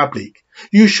is the republic,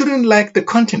 you shouldn't like the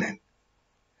continent.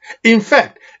 In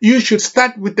fact, you should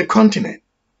start with the continent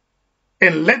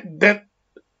and let that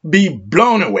be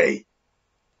blown away,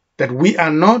 that we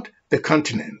are not the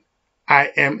continent.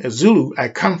 I am a Zulu. I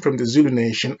come from the Zulu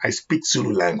nation. I speak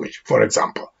Zulu language, for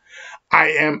example. I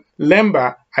am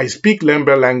Lemba. I speak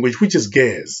Lemba language, which is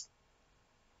Ges.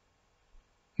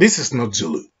 This is not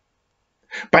Zulu.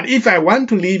 But if I want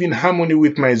to live in harmony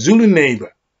with my Zulu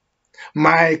neighbor,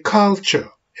 my culture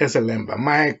as a Lemba,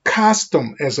 my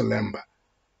custom as a Lemba,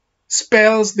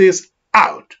 spells this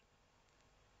out.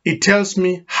 It tells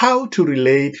me how to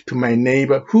relate to my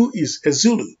neighbor who is a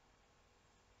Zulu.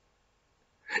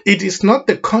 It is not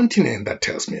the continent that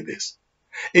tells me this.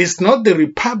 It's not the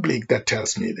republic that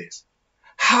tells me this.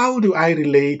 How do I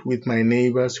relate with my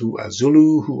neighbors who are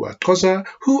Zulu, who are Xhosa,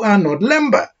 who are not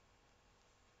Lemba?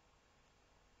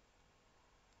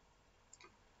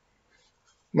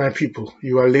 My people,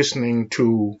 you are listening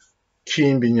to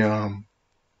King Binyam,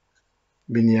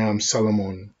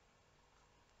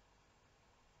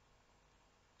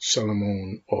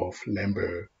 Selamun of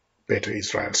Lemba, Better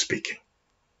Israel speaking.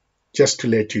 Just to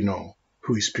let you know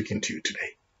who is speaking to you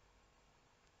today.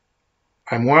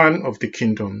 I'm one of the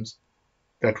kingdoms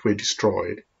that were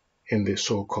destroyed in the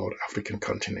so-called African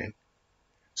continent,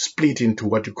 split into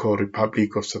what you call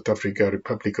Republic of South Africa,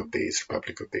 Republic of this,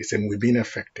 and we've been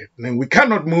affected. And we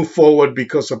cannot move forward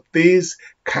because of this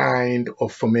kind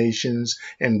of formations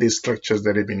and these structures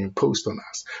that have been imposed on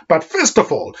us. But first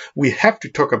of all, we have to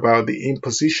talk about the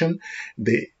imposition,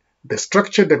 the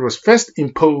structure that was first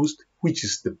imposed, which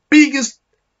is the biggest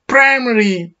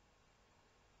primary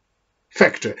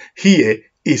factor here,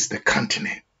 is the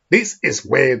continent. This is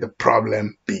where the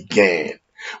problem began.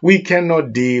 We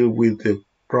cannot deal with the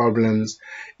problems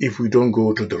if we don't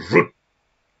go to the root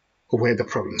of where the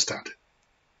problem started.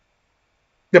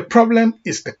 The problem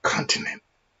is the continent,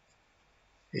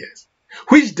 yes,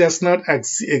 which does not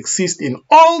exist in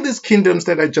all these kingdoms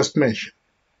that I just mentioned.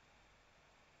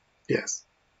 Yes.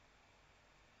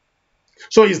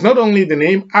 So it's not only the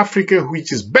name Africa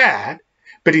which is bad,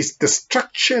 but it's the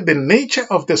structure, the nature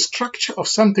of the structure of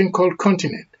something called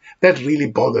continent that really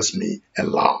bothers me a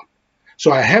lot.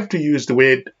 So I have to use the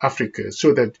word Africa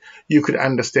so that you could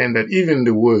understand that even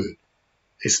the word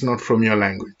is not from your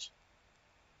language.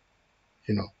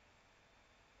 You know.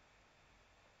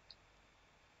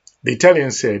 The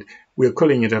Italians said, we're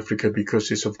calling it Africa because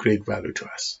it's of great value to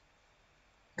us.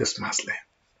 This Muslim.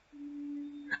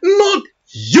 Not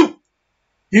you!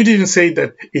 You didn't say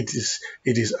that it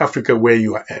is Africa where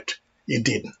you are at. You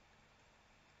didn't.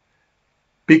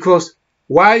 Because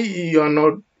why you are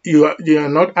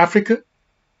not Africa?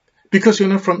 Because you're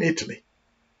not from Italy.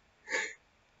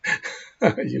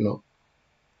 You know.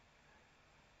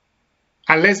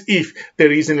 Unless if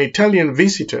there is an Italian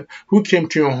visitor who came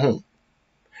to your home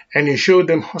and you showed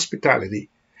them hospitality,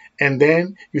 and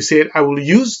then you said, I will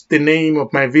use the name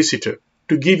of my visitor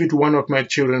to give it to one of my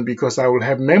children because I will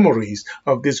have memories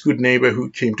of this good neighbor who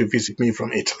came to visit me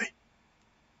from Italy.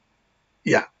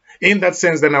 Yeah, in that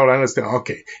sense, then I will understand,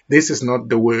 okay, this is not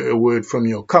the word from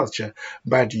your culture,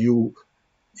 but you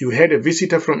had a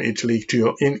visitor from Italy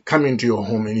come into your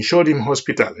home and you showed him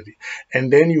hospitality.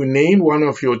 And then you named one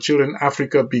of your children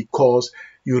Africa because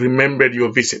you remembered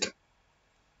your visitor.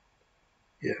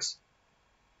 Yes.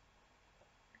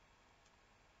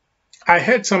 I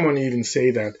heard someone even say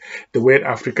that the word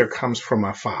Africa comes from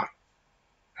Afar.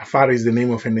 Afar is the name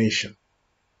of a nation.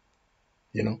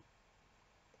 You know.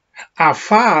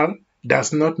 Afar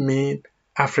does not mean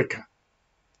Africa.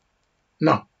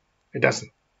 No, it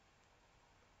doesn't.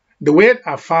 The word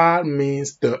Afar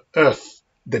means the earth,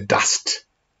 the dust,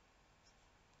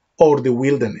 or the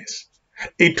wilderness.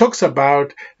 It talks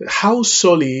about how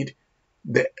solid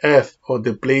the earth or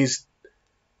the place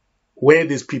where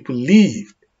these people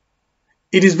lived.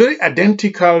 It is very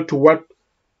identical to what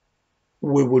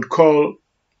we would call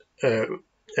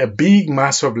a big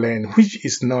mass of land, which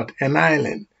is not an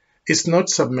island. It's not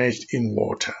submerged in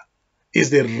water.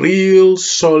 It's the real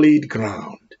solid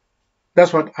ground.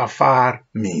 That's what Afar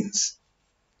means.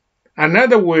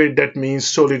 Another word that means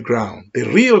solid ground, the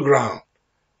real ground,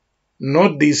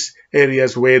 not these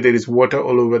areas where there is water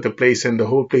all over the place and the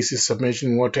whole place is submerged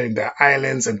in water and there are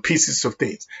islands and pieces of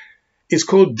things. It's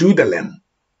called Dudalem.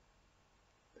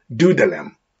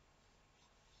 Dudalem.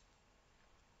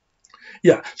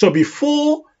 Yeah, so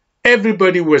before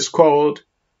everybody was called,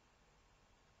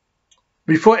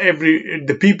 before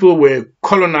the people were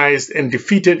colonized and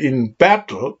defeated in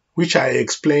battle, which I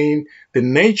explained the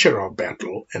nature of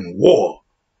battle and war,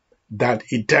 that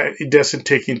it doesn't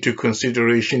take into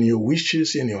consideration your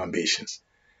wishes and your ambitions.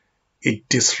 It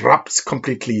disrupts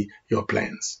completely your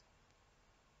plans.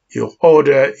 Your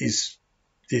order is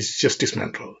just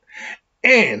dismantled.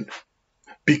 And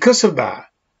because of that,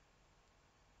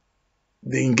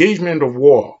 the engagement of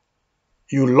war,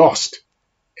 you lost.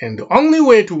 And the only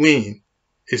way to win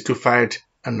is to fight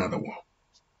another war.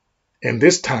 And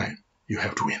this time, you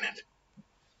have to win it.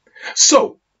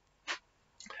 So,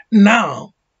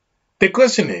 now, the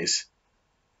question is,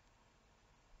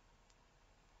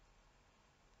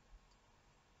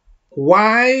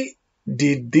 why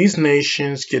did these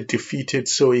nations get defeated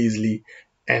so easily?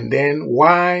 And then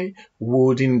why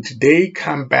wouldn't they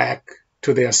come back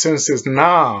to their senses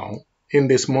now in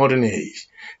this modern age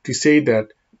to say that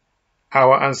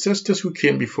our ancestors who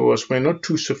came before us were not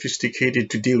too sophisticated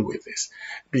to deal with this,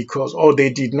 because, or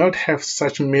they did not have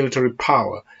such military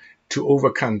power to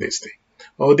overcome this thing,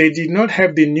 or they did not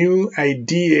have the new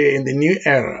idea in the new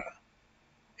era,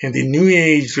 in the new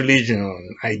age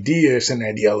religion, ideas and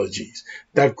ideologies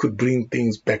that could bring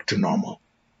things back to normal.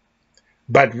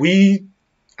 But we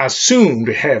assume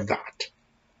to have that.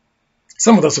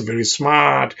 Some of us are very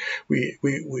smart.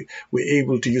 We're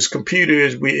able to use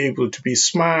computers. We're able to be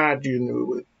smart,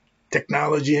 with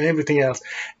technology and everything else.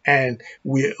 And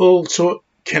we also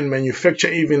can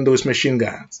manufacture even those machine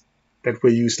guns that were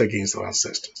used against our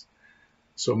ancestors.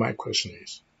 So my question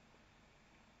is,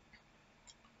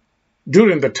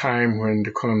 during the time when the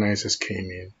colonizers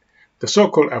came in, the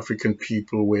so-called African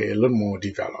people were a little more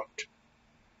developed.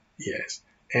 Yes.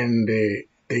 And they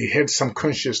had some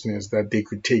consciousness that they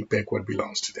could take back what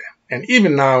belongs to them. And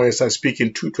even now, as I speak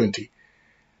in 220,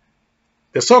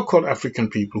 the so-called African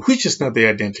people, which is not their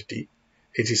identity,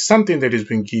 it is something that has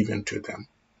been given to them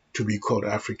to be called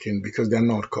African, because they're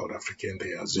not called African.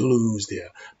 They are Zulus, they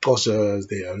are Xhosas,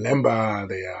 they are Lemba,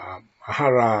 they are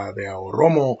Mahara, they are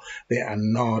Oromo. They are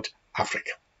not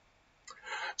African.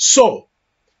 So,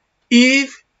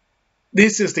 if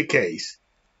this is the case,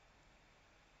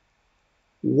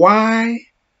 why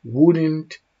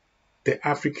wouldn't the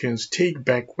Africans take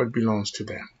back what belongs to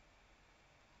them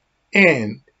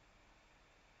and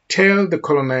tell the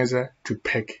colonizer to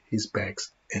pack his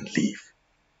bags and leave?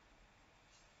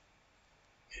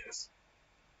 Yes.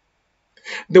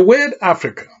 The word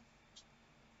Africa,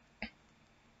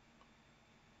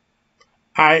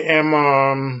 I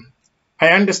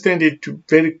understand it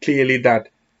very clearly that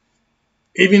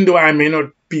even though I may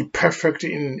not be perfect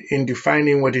in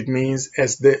defining what it means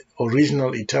as the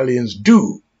original Italians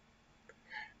do,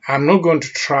 I'm not going to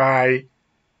try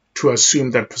to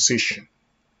assume that position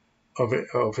of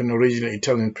an original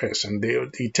Italian person.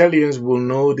 The Italians will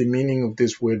know the meaning of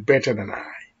this word better than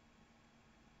I.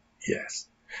 Yes.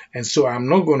 And so I'm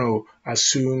not going to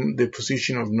assume the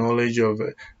position of knowledge of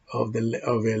a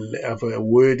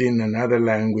word in another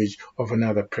language of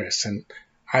another person.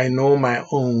 I know my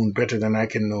own better than I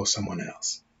can know someone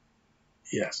else.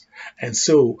 Yes. And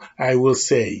so I will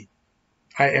say,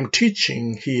 I am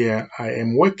teaching here, I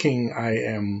am working, I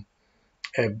am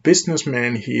a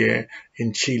businessman here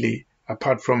in Chile,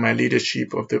 apart from my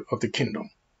leadership of the kingdom.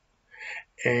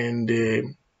 And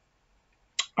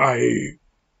I've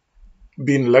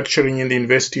been lecturing in the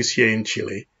universities here in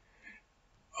Chile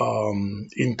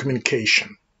in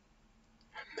communication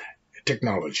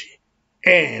technology.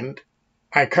 And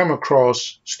I come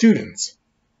across students.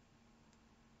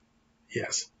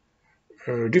 Yes.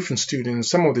 Different students.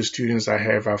 Some of the students I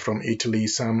have are from Italy.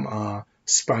 Some are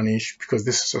Spanish, because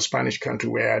this is a Spanish country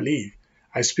where I live.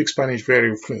 I speak Spanish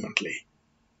very fluently.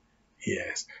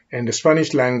 Yes. And the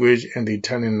Spanish language and the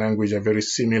Italian language are very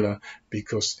similar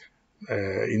because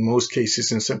in most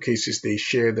cases, in some cases, they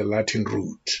share the Latin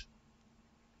root.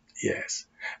 Yes.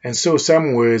 And so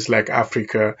some words like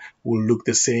Africa will look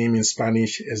the same in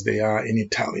Spanish as they are in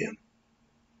Italian.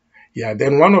 Yeah,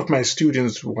 then one of my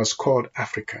students was called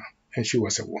Africa, and she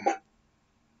was a woman,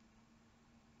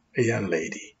 a young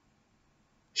lady.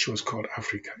 She was called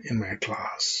Africa in my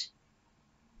class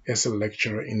as a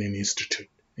lecturer in an institute,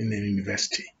 in an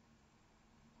university,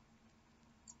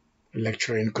 a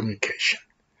lecturer in communication.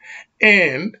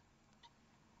 And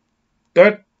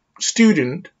that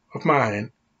student of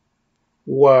mine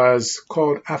was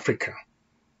called Africa.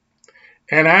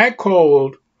 And I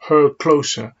called her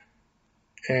closer,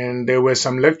 and there were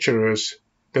some lecturers.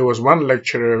 There was one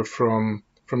lecturer from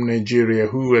Nigeria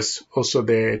who was also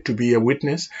there to be a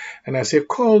witness. And I said,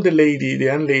 call the lady, the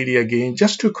young lady again,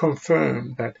 just to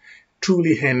confirm that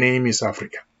truly her name is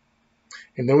Africa.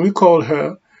 And then we called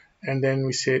her, and then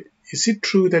we said, is it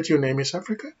true that your name is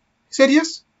Africa? He said,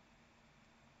 yes.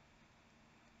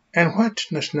 And what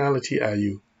nationality are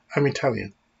you? I'm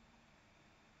Italian.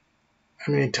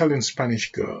 I'm an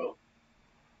Italian-Spanish girl.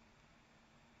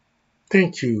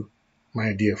 Thank you,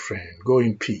 my dear friend. Go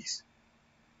in peace.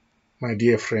 My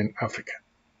dear friend, Africa.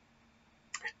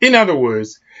 In other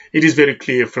words, it is very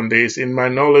clear from this, in my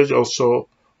knowledge also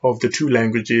of the two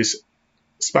languages,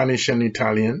 Spanish and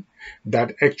Italian,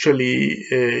 that actually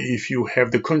if you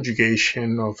have the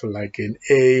conjugation of like an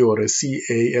A or a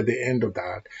CA at the end of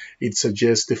that, it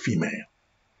suggests the female.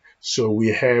 So we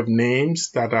have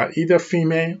names that are either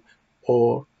female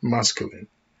or masculine.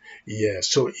 Yeah,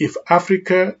 so if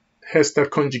Africa has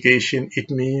that conjugation, it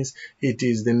means it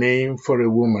is the name for a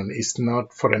woman. It's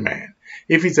not for a man.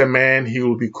 If it's a man, he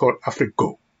will be called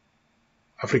Africo.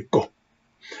 Africo.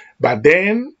 But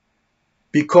then,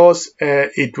 because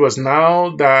it was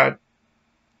now that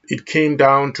it came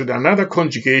down to another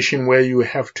conjugation where you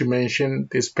have to mention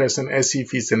this person as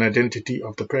if it's an identity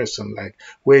of the person. Like,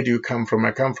 where do you come from?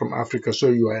 I come from Africa, so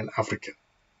you are an African.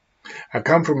 I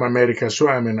come from America, so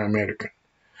I'm an American.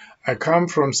 I come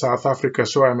from South Africa,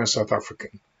 so I'm a South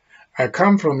African. I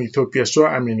come from Ethiopia, so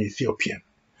I'm an Ethiopian.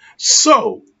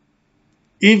 So,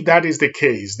 if that is the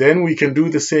case, then we can do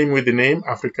the same with the name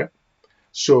Africa.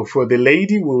 So for the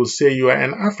lady, we will say you are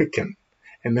an African.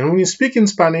 And then when we speak in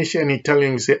Spanish and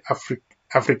Italian, we say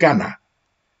Africana.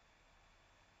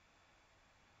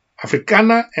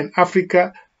 Africana and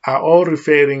Africa are all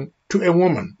referring to a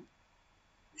woman.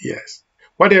 Yes.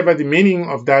 Whatever the meaning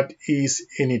of that is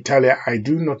in Italian, I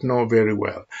do not know very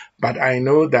well. But I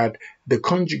know that the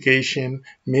conjugation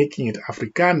making it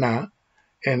Africana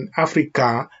and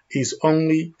Africa is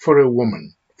only for a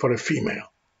woman, for a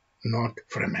female, not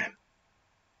for a man.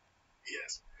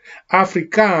 Yes.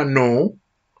 Africano,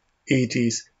 it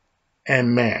is a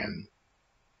man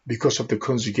because of the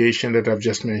conjugation that I've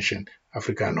just mentioned,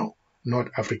 Africano, not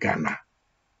Africana.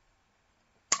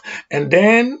 And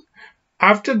then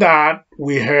after that,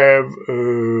 we have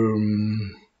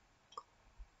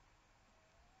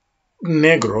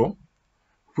negro,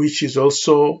 which is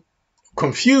also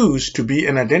confused to be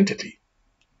an identity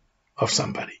of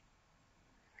somebody.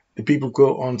 The people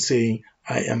go on saying,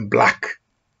 I am black.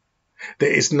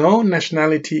 There is no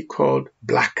nationality called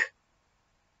black.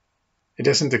 It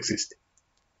doesn't exist.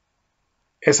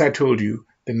 As I told you,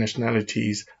 the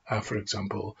nationalities are, for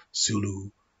example,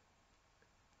 Zulu,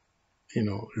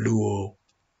 Luo,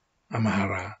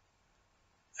 Amhara,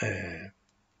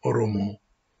 Oromo,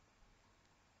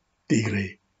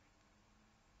 Tigray.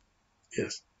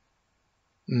 Yes.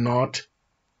 Not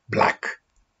black.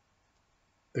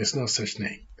 There's no such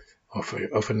name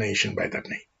of a nation by that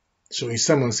name. So if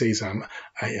someone says I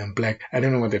am black, I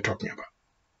don't know what they're talking about.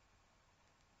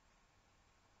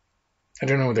 I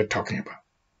don't know what they're talking about.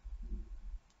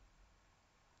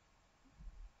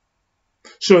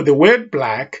 So the word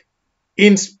black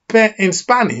in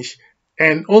Spanish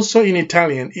and also in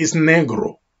Italian is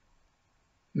negro.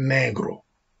 Negro.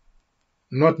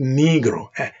 Not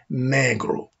negro.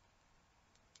 Negro.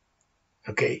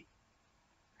 Okay?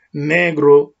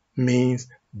 Negro means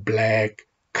black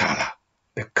color.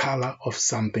 The color of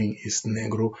something is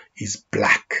negro, is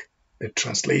black. The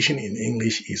translation in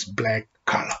English is black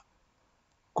color.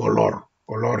 Color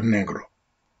negro.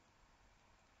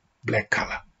 Black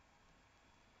color.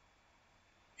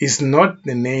 It's not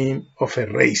the name of a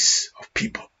race of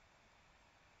people.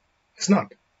 It's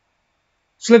not.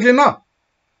 Absolutely not.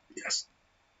 Yes.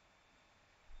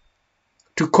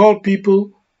 To call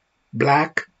people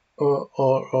black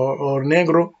or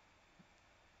negro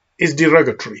is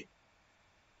derogatory.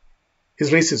 It's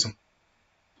racism.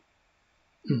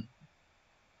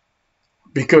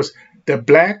 Because the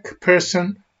black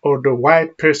person or the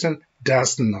white person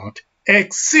does not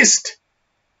exist.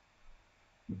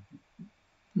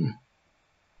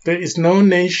 There is no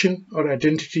nation or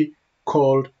identity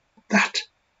called that.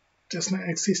 It does not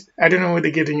exist. I don't know where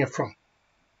they're getting it from.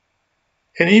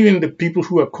 And even the people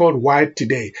who are called white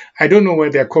today, I don't know why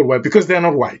they're called white because they're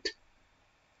not white.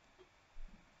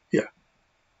 Yeah.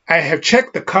 I have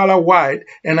checked the color white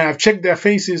and I have checked their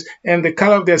faces and the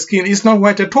color of their skin is not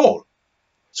white at all.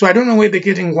 So I don't know where they're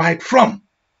getting white from.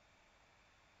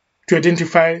 To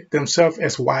identify themselves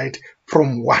as white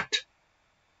from what?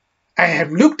 I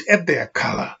have looked at their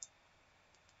color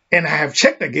and I have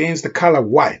checked against the color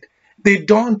white. They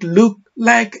don't look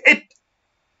like it.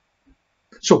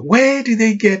 So where do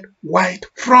they get white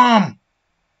from?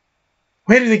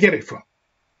 Where do they get it from?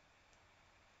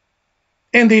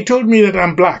 And they told me that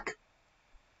I'm black.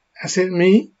 I said,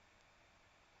 me?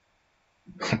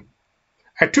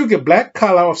 I took a black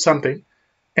color of something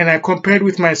and I compared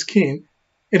with my skin.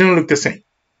 It don't look the same.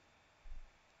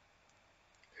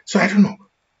 So I don't know.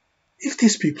 If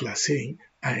these people are saying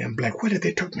I am black, what are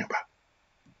they talking about?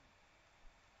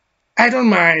 I don't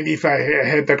mind if I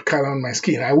had that color on my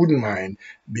skin. I wouldn't mind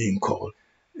being called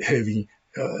having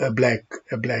a black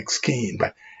skin.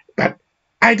 But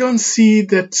I don't see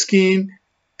that skin.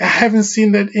 I haven't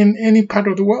seen that in any part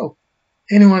of the world.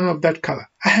 Anyone of that color.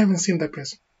 I haven't seen that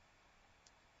person.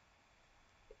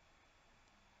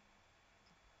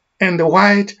 And the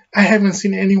white, I haven't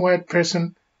seen any white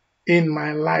person in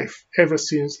my life ever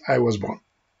since I was born.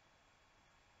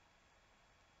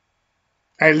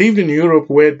 I lived in Europe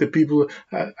where the people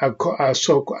are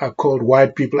called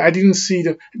white people. I didn't see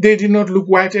them. They did not look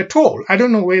white at all. I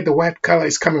don't know where the white color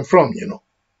is coming from,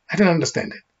 I don't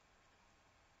understand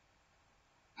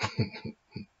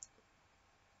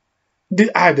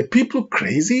it. Are the people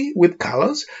crazy with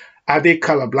colors? Are they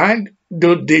colorblind?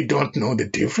 They don't know the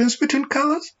difference between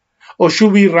colors? Or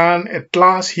should we run a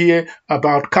class here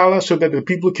about colors so that the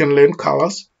people can learn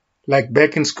colors, like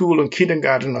back in school or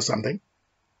kindergarten or something?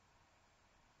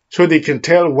 So they can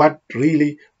tell what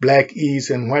really black is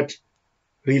and what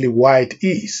really white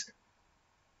is.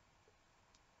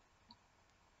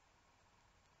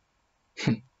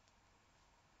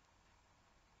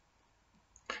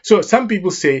 So some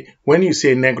people say, when you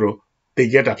say Negro, they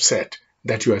get upset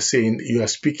that you are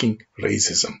speaking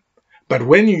racism. But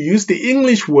when you use the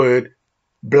English word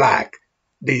black,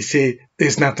 they say,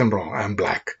 there's nothing wrong, I'm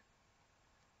black.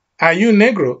 Are you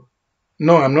Negro?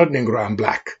 No, I'm not Negro, I'm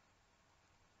black.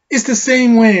 It's the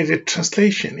same way, the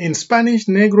translation. In Spanish,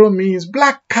 Negro means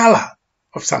black color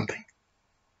of something.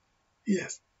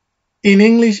 Yes. In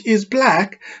English is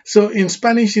black, so in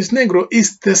Spanish is Negro.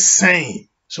 It's the same.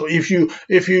 So if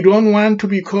you don't want to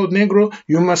be called Negro,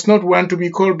 you must not want to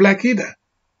be called black either.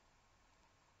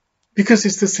 Because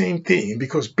it's the same thing.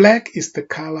 Because black is the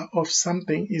color of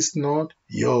something, is not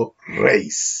your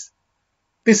race.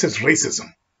 This is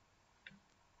racism.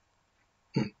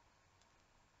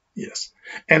 Yes.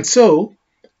 And so,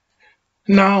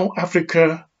 now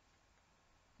Africa,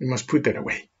 you must put that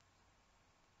away.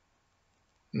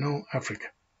 No, Africa.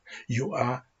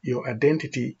 Your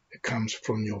identity comes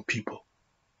from your people,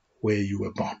 where you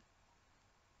were born.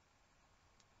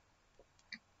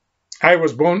 I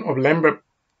was born of Lemba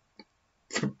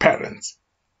parents.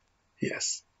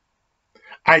 Yes.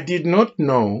 I did not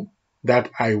know that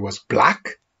I was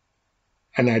black,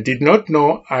 and I did not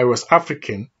know I was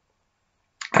African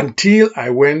until I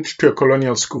went to a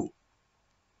colonial school.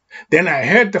 Then I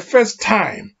heard the first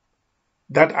time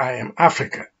that I am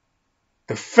African.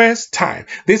 The first time.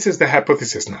 This is the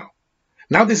hypothesis now.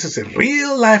 Now this is a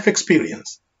real life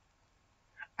experience.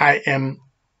 I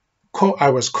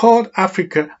was called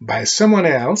Africa by someone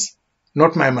else,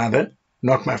 not my mother,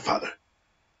 not my father.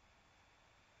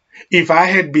 If I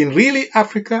had been really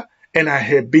Africa and I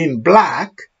had been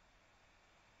black,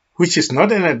 which is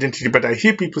not an identity, but I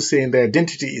hear people saying their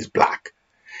identity is black,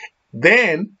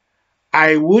 then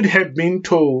I would have been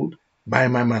told by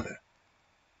my mother.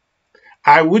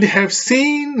 I would have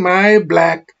seen my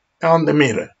black on the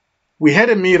mirror. We had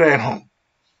a mirror at home.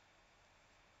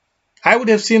 I would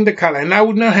have seen the color and I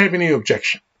would not have any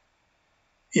objection.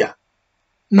 Yeah.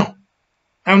 No.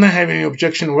 I would not have any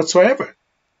objection whatsoever.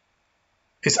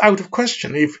 It's out of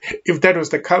question. If that was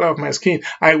the color of my skin,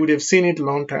 I would have seen it a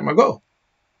long time ago.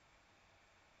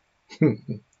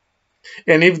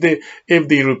 And if the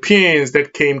Europeans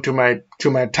that came to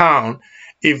my town,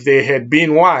 if they had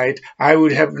been white, I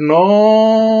would have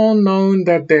known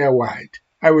that they are white.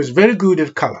 I was very good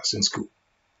at colors in school.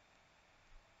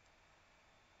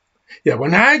 Yeah,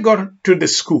 when I got to the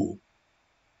school,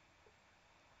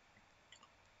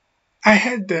 I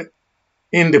had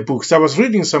in the books, I was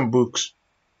reading some books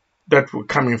that were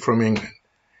coming from England.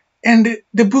 And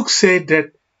the book said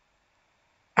that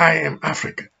I am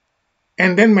African.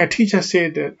 And then my teacher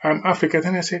said that I'm African.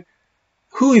 Then I said,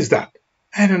 who is that?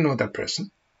 I don't know that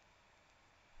person.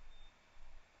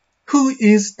 Who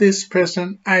is this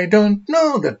person? I don't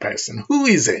know that person. Who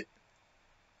is it?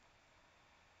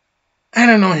 I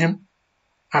don't know him.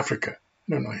 Africa.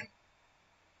 I don't know him.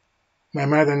 My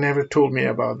mother never told me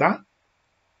about that.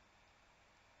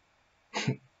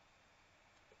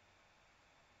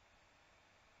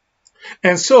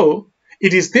 And so,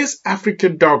 it is this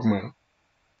African dogma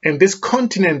and this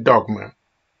continent dogma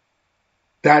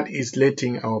that is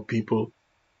letting our people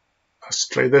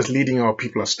astray, that's leading our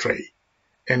people astray.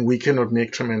 And we cannot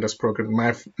make tremendous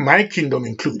progress, my kingdom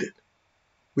included.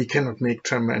 We cannot make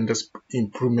tremendous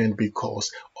improvement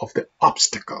because of the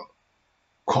obstacle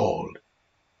called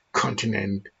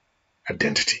continent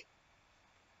identity,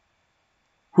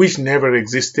 which never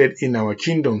existed in our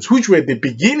kingdoms, which were the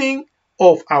beginning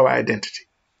of our identity.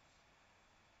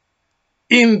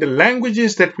 In the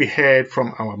languages that we had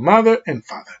from our mother and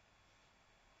father.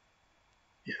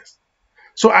 Yes.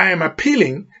 So I am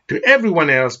appealing to everyone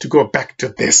else to go back to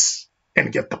this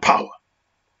and get the power.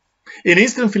 In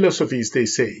Eastern philosophies, they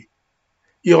say,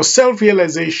 your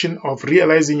self-realization of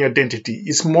realizing your identity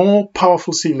is more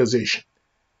powerful civilization.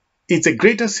 It's a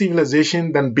greater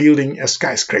civilization than building a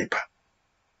skyscraper.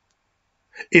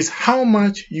 It's how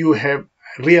much you have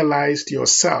realized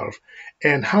yourself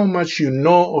and how much you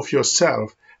know of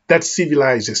yourself that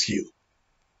civilizes you.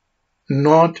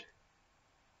 Not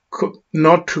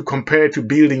to compare to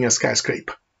building a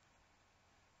skyscraper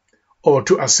or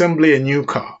to assembly a new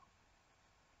car.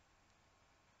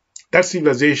 That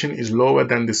civilization is lower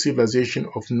than the civilization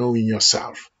of knowing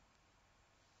yourself.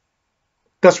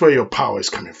 That's where your power is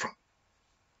coming from.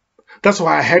 That's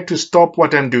why I had to stop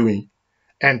what I'm doing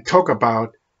and talk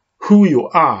about who you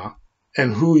are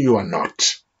and who you are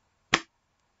not.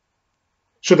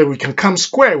 So that we can come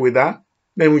square with that,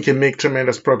 then we can make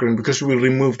tremendous progress because we will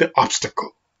remove the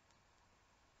obstacle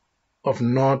of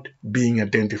not being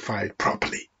identified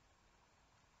properly.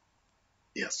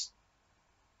 Yes.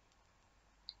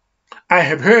 I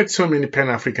have heard so many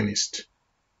Pan-Africanists,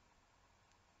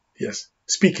 yes,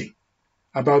 speaking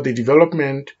about the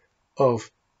development of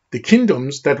the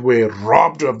kingdoms that were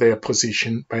robbed of their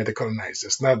position by the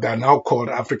colonizers. Now they are now called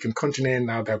African continent,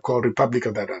 now they are called Republic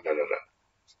of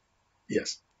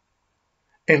Yes.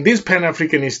 And these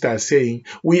Pan-Africanists are saying,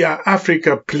 we are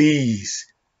Africa, please.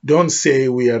 Don't say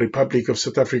we are Republic of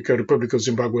South Africa, Republic of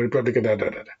Zimbabwe, Republic of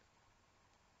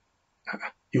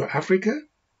You are Africa?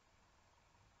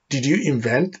 Did you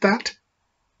invent that?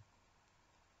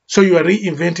 So you are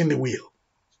reinventing the wheel.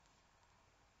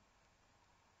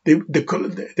 The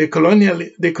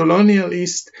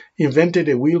colonialists invented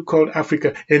a wheel called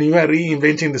Africa, and you are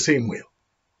reinventing the same wheel.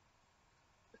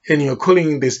 And you're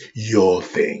calling this your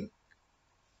thing.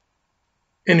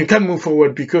 And you can't move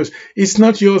forward because it's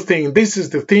not your thing. This is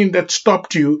the thing that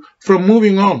stopped you from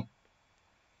moving on.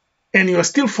 And you are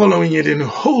still following it and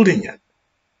holding it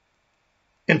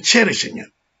and cherishing it.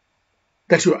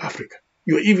 That you're Africa.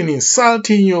 You're even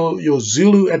insulting your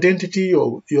Zulu identity,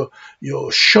 your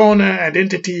Shona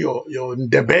identity, your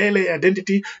Ndebele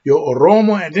identity, your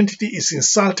Oromo identity is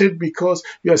insulted because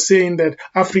you are saying that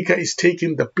Africa is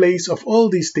taking the place of all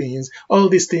these things. All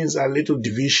these things are little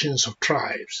divisions of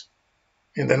tribes,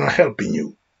 and they're not helping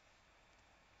you.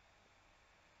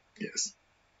 Yes.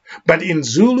 But in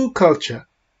Zulu culture,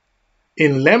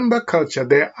 in Lemba culture,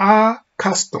 there are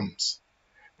customs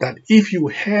that if you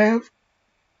have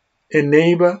a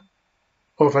neighbor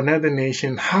of another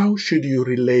nation, how should you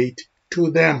relate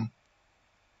to them?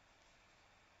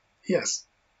 Yes.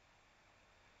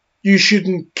 You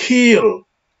shouldn't kill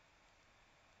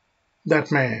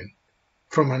that man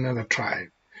from another tribe,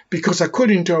 because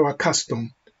according to our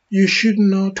custom, you should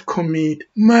not commit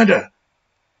murder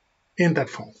in that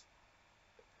form.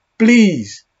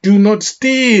 Please do not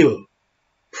steal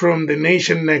from the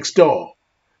nation next door,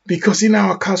 because in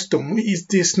our custom,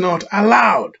 it is not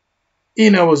allowed.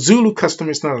 In our Zulu custom,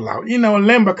 it's not allowed. In our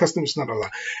Lemba custom, it's not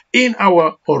allowed. In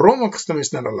our Oromo custom,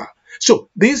 it's not allowed. So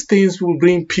these things will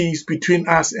bring peace between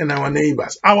us and our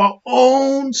neighbors. Our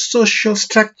own social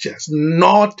structures,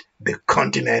 not the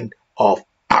continent of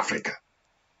Africa.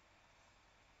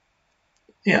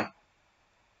 Yeah.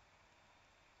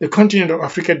 The continent of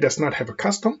Africa does not have a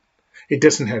custom. It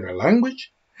doesn't have a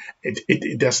language.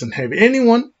 It doesn't have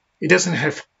anyone. It doesn't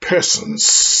have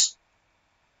persons.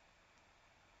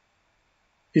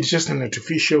 It's just an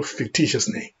artificial, fictitious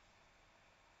name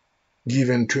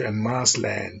given to a mass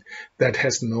land that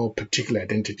has no particular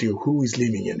identity of who is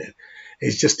living in it.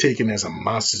 It's just taken as a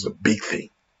mass, as a big thing,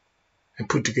 and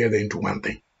put together into one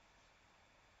thing.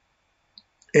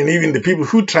 And even the people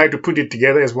who tried to put it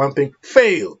together as one thing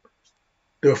failed.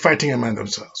 They were fighting among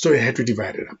themselves, so they had to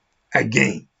divide it up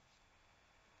again.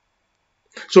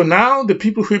 So now the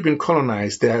people who have been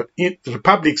colonized, they are in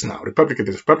republics now, republic of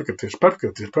this, republic of this, republic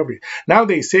of this, republic. Now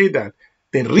they say that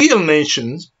the real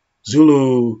nations,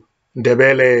 Zulu,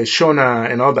 Ndebele, Shona,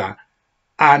 and all that,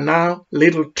 are now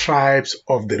little tribes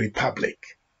of the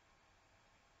republic.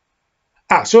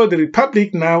 So the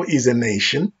republic now is a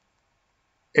nation,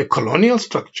 a colonial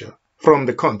structure from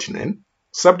the continent,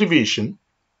 subdivision,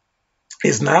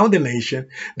 is now the nation.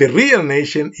 The real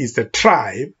nation is the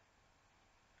tribe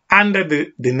under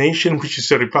the nation, which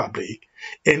is a republic,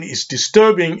 and is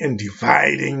disturbing and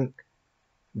dividing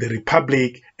the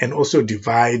republic and also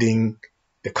dividing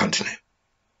the continent.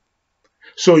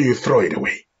 So you throw it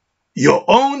away. Your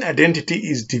own identity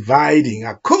is dividing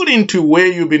according to where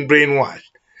you've been brainwashed.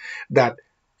 That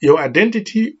your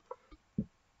identity,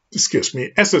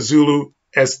 as a Zulu,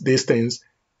 as these things,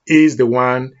 is the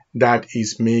one that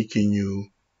is making you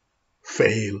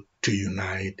fail to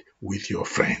unite with your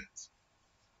friends.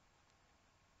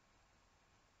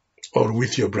 Or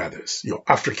with your brothers, your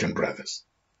African brothers.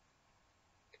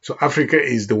 So Africa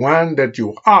is the one that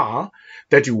you are,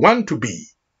 that you want to be.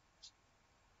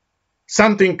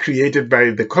 Something created by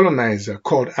the colonizer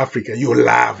called Africa. You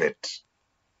love it.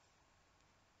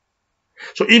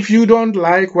 So if you don't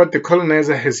like what the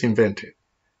colonizer has invented,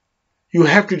 you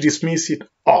have to dismiss it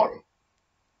all.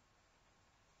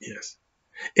 Yes.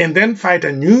 And then fight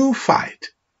a new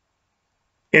fight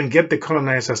and get the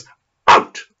colonizers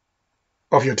out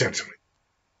of your territory.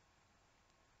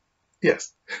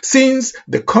 Yes. Since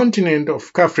the continent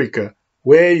of Africa,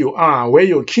 where you are, where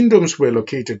your kingdoms were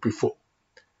located before,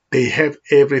 they have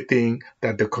everything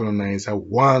that the colonizer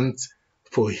wants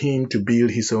for him to build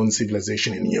his own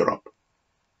civilization in Europe.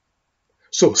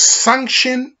 So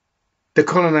sanction the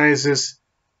colonizers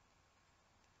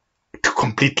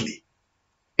completely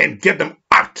and get them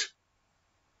out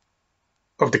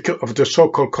of the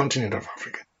so-called continent of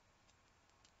Africa.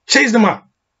 Chase them out,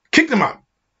 kick them out,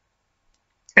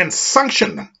 and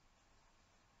sanction them.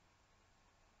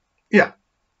 Yeah.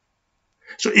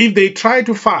 So if they try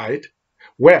to fight,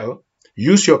 well,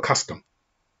 use your custom,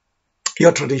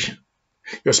 your tradition,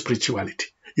 your spirituality,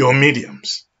 your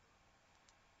mediums.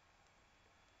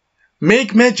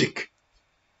 Make magic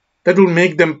that will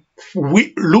make them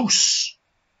loose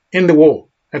in the war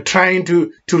and trying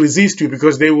to resist you,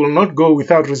 because they will not go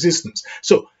without resistance.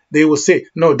 So they will say,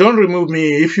 no, don't remove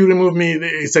me. If you remove me,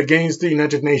 it's against the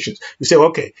United Nations. You say,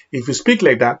 okay, if you speak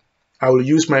like that, I will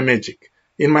use my magic.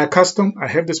 In my custom, I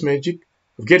have this magic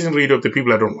of getting rid of the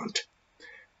people I don't want.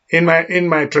 In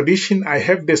my tradition, I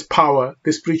have this power,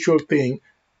 this spiritual thing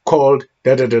called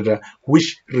da-da-da-da,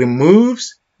 which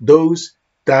removes those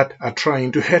that are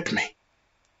trying to hurt me.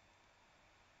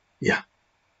 Yeah.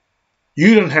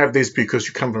 You don't have this because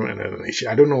you come from another nation.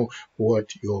 I don't know what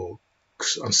your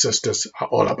ancestors are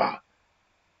all about.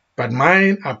 But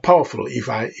mine are powerful. If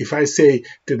I say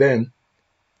to them,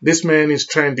 this man is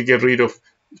trying to get rid of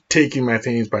taking my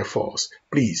things by force.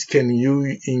 Please, can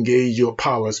you engage your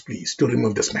powers, please, to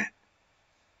remove this man?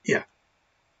 Yeah.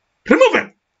 Remove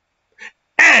him.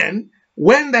 And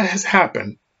when that has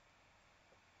happened,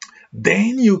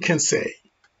 then you can say,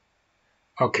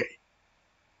 okay,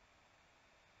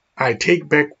 I take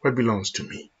back what belongs to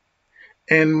me.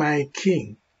 And my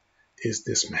king is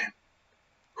this man.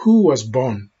 Who was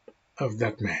born of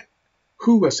that man?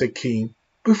 Who was a king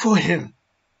before him?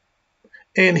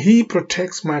 And he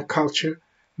protects my culture,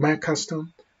 my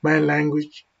custom, my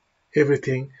language,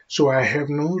 everything. So I have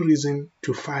no reason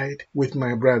to fight with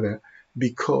my brother,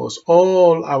 because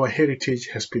all our heritage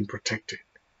has been protected.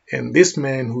 And this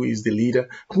man who is the leader,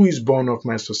 who is born of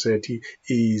my society,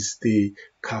 is the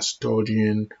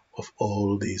custodian of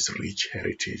all this rich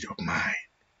heritage of mine.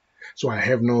 So I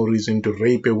have no reason to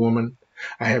rape a woman.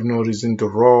 I have no reason to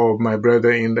rob my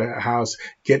brother in the house,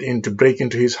 break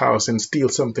into his house and steal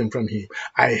something from him.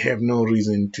 I have no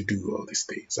reason to do all these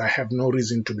things. I have no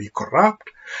reason to be corrupt.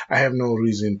 I have no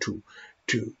reason to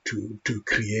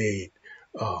create,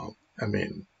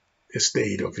 a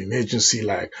state of emergency,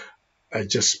 like I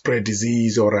just spread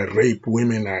disease or I rape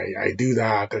women. I do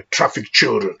that. I traffic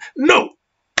children. No!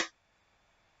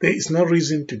 There is no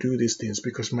reason to do these things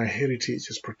because my heritage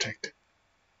is protected.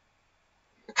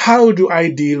 How do I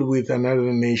deal with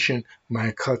another nation?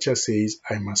 My culture says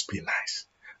I must be nice.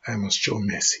 I must show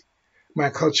mercy. My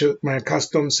culture, my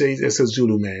custom says as a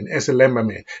Zulu man, as a Lemba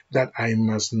man, that I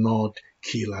must not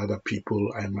kill other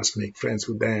people. I must make friends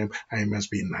with them. I must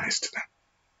be nice to them.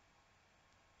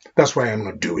 That's why I'm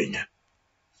not doing it.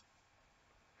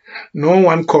 No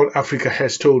one called Africa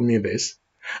has told me this.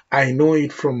 I know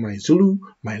it from my Zulu,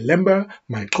 my Lemba,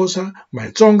 my Xhosa, my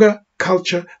Tsonga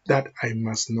culture that I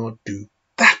must not do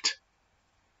that.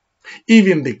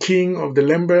 Even the king of the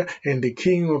Lemba and the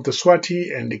king of the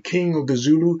Swati and the king of the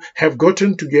Zulu have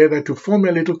gotten together to form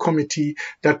a little committee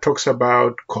that talks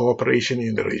about cooperation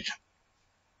in the region.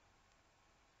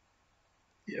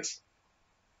 Yes.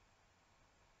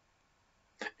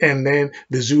 And then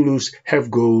the Zulus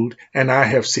have gold and I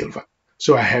have silver.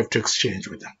 So I have to exchange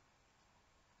with them.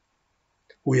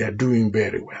 We are doing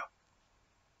very well.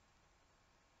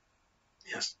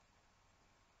 Yes.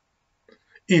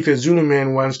 If a Zulu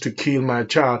man wants to kill my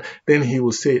child, then he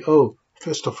will say, oh,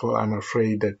 first of all, I'm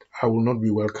afraid that I will not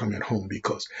be welcome at home,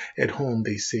 because at home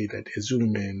they say that a Zulu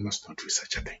man must not do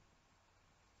such a thing.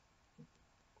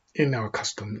 In our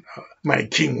custom, my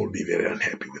king will be very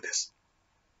unhappy with this.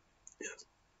 Yes.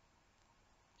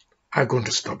 I'm going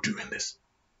to stop doing this.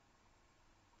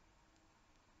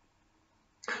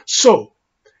 So,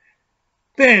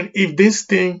 then if this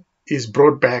thing is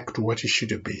brought back to what it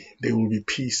should be, there will be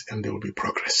peace and there will be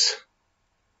progress.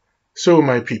 So,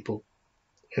 my people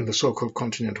in the so-called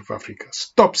continent of Africa,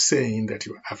 stop saying that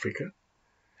you are Africa,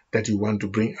 that you want to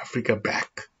bring Africa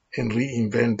back and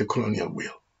reinvent the colonial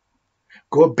wheel.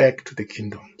 Go back to the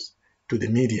kingdoms, to the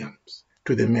mediums,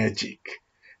 to the magic,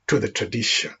 to the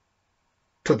tradition,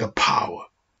 to the power,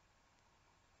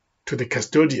 to the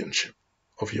custodianship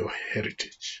of your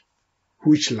heritage,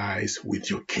 which lies with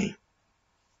your king,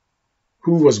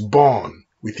 who was born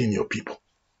within your people,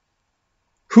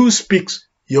 who speaks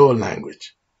your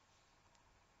language.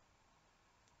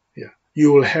 Yeah,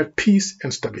 you will have peace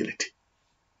and stability.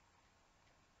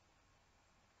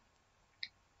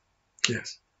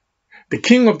 Yes. The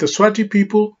king of the Swati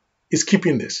people is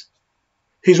keeping this.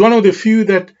 He's one of the few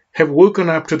that have woken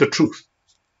up to the truth.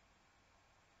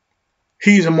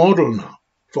 He is a model now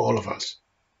for all of us.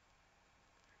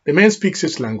 The man speaks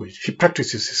his language. He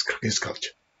practices his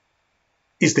culture.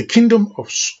 It's the kingdom of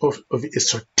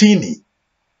Eswatini,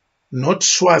 not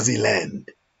Swaziland.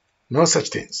 No such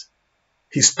things.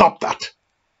 He stopped that.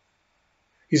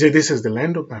 He said, this is the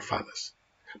land of my fathers.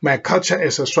 My culture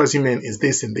as a Swaziman is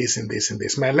this and this and this and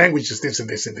this. My language is this and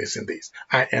this and this and this.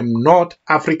 I am not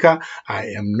Africa. I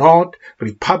am not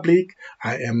Republic.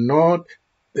 I am not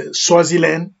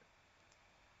Swaziland.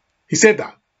 He said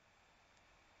that.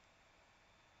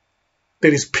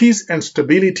 There is peace and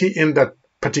stability in that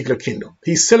particular kingdom.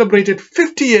 He celebrated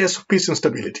 50 years of peace and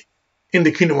stability in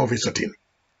the kingdom of Eswatini.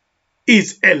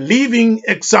 He's a living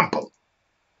example.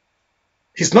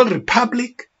 He's not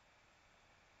Republic.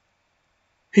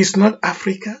 He's not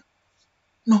Africa.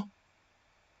 No.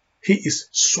 He is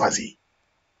Swazi,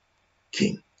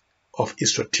 king of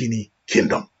Eswatini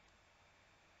kingdom.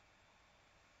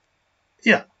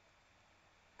 Yeah.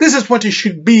 This is what it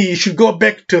should be. It should go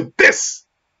back to this.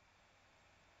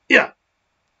 Yeah.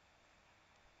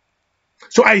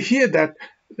 So I hear that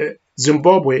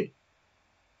Zimbabwe,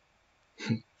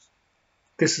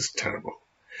 this is terrible.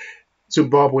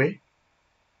 Zimbabwe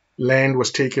land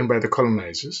was taken by the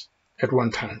colonizers at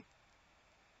one time.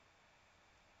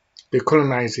 They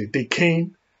colonized it. They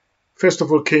came, first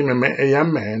of all came a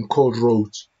young man called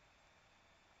Rhodes.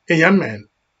 A young man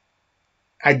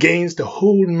against the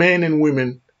whole men and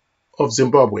women of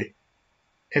Zimbabwe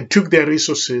and took their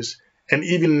resources and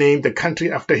even named the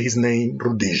country after his name,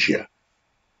 Rhodesia.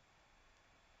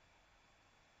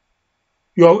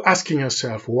 You're asking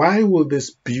yourself, why will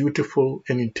this beautiful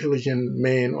and intelligent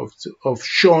man of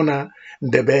Shona,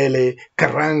 Ndebele,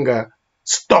 Karanga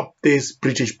stop this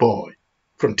British boy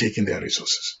from taking their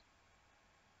resources?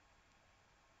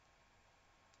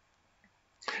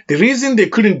 The reason they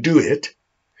couldn't do it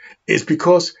is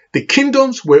because the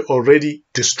kingdoms were already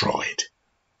destroyed.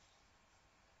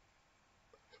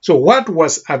 So what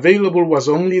was available was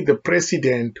only the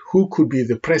president who could be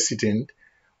the president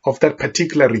of that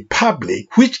particular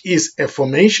republic, which is a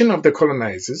formation of the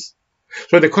colonizers.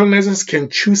 So the colonizers can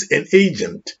choose an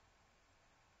agent.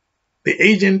 The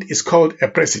agent is called a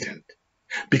president.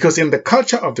 Because in the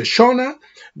culture of the Shona,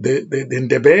 the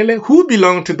Ndebele, who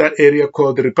belong to that area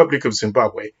called the Republic of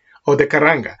Zimbabwe, or the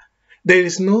Karanga, there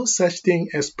is no such thing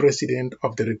as president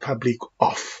of the Republic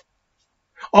of.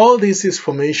 All this is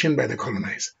formation by the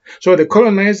colonizer. So the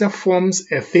colonizer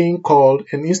forms a thing called,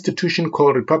 an institution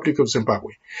called Republic of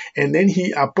Zimbabwe. And then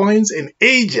he appoints an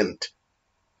agent.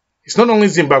 It's not only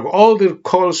Zimbabwe. All the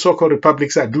so-called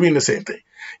republics are doing the same thing.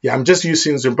 Yeah, I'm just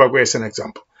using Zimbabwe as an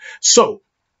example. So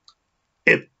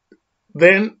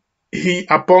then he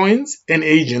appoints an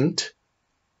agent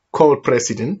called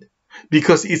president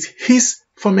because it's his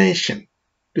formation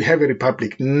to have a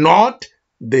republic, not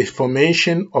the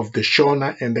formation of the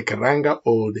Shona and the Karanga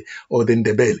or the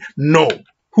Ndebele. No.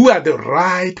 Who are the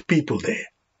right people there?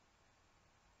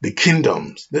 The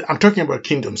kingdoms. I'm talking about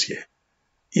kingdoms here.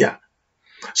 Yeah.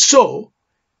 So,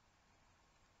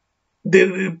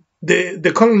 the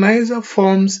colonizer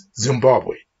forms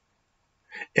Zimbabwe.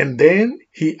 And then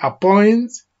he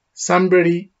appoints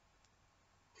somebody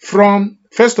from,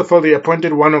 first of all, they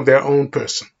appointed one of their own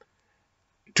person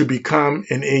to become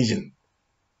an agent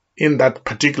in that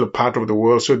particular part of the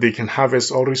world so they can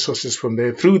harvest all resources from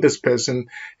there through this person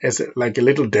as like a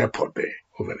little depot there,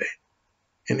 over there,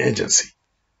 an agency,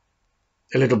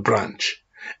 a little branch.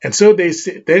 And so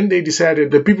then they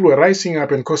decided, the people were rising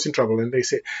up and causing trouble, and they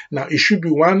said, now it should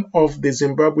be one of the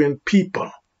Zimbabwean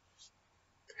people,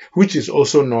 which is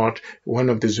also not one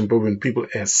of the Zimbabwean people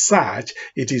as such.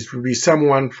 It is to be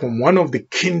someone from one of the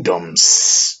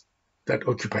kingdoms that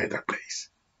occupy that place.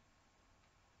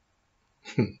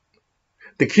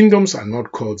 The kingdoms are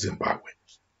not called Zimbabwe.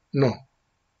 No.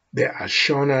 They are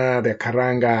Shona, they are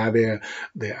Karanga,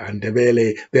 they are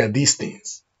Ndebele, they are these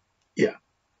things. Yeah.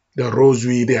 The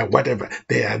Roswy, they are whatever.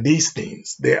 They are these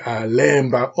things. They are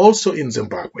Lemba, also in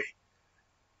Zimbabwe.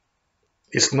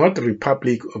 It's not the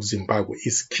Republic of Zimbabwe.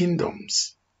 It's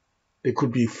kingdoms. There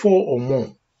could be 4 or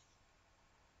more.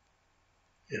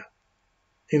 Yeah.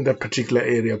 In that particular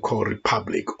area called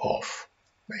Republic of.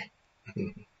 Right?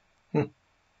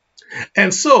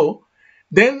 And so,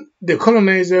 then the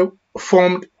colonizer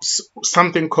formed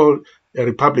something called a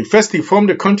republic. First, he formed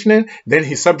a continent, then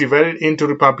he subdivided into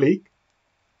republic.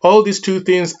 All these two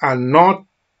things are not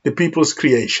the people's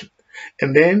creation.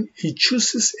 And then he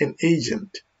chooses an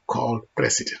agent called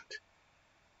president.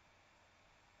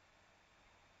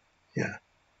 Yeah.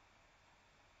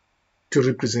 To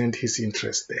represent his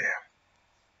interest there.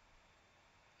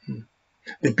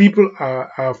 The people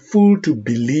are fooled to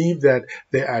believe that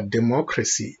they are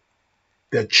democracy.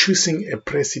 They're choosing a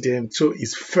president, so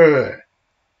it's fair.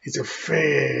 It's a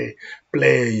fair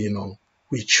play, you know.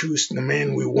 We choose the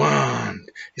man we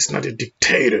want. It's not a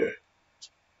dictator.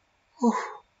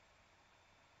 Oh.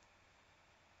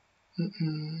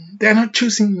 They're not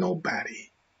choosing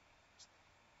nobody.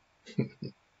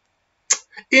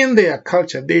 In their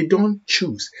culture, they don't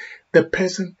choose. The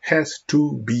person has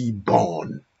to be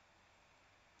born.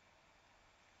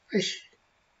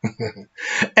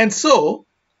 And so,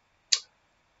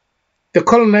 the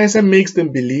colonizer makes them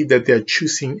believe that they are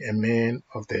choosing a man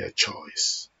of their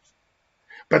choice.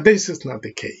 But this is not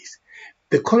the case.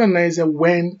 The colonizer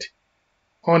went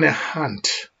on a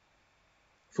hunt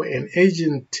for an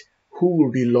agent who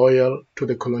will be loyal to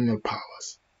the colonial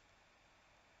powers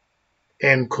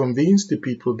and convince the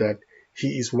people that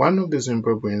he is one of the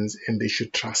Zimbabweans and they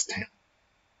should trust him.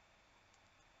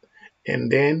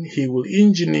 And then he will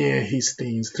engineer his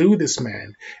things through this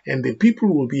man, and the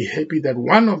people will be happy that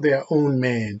one of their own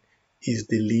men is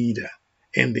the leader,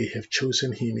 and they have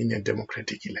chosen him in a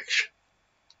democratic election.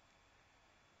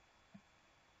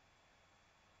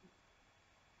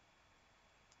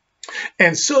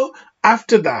 And so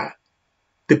after that,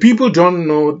 the people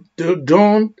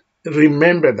don't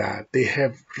remember that. They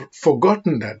have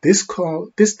forgotten that this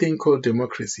thing called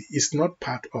democracy is not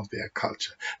part of their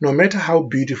culture, no matter how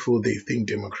beautiful they think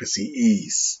democracy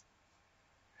is.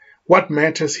 What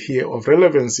matters here of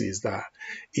relevance is that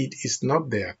it is not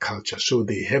their culture, so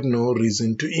they have no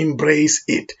reason to embrace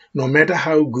it, no matter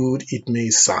how good it may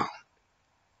sound.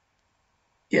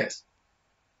 Yes.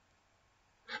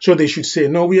 So they should say,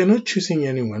 no, we are not choosing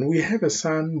anyone. We have a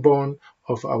son born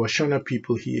of our Shona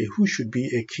people here who should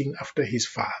be a king after his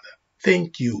father.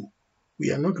 Thank you.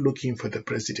 We are not looking for the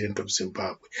president of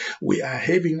Zimbabwe. We are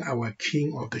having our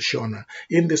king of the Shona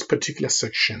in this particular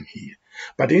section here.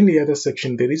 But in the other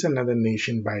section, there is another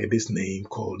nation by this name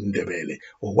called Ndebele,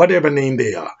 or whatever name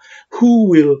they are,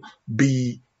 who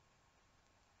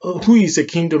is a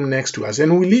kingdom next to us,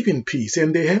 and we live in peace.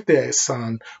 And they have their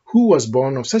son who was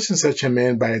born of such and such a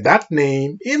man by that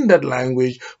name in that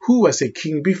language, who was a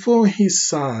king before his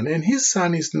son, and his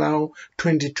son is now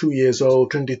 22 years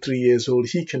old, 23 years old.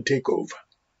 He can take over.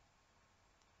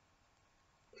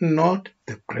 Not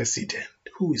the president.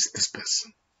 Who is this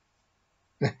person?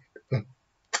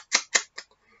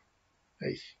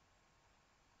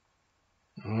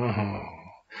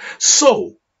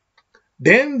 So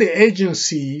then the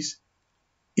agencies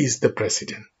is the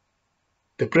president.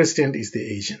 The president is the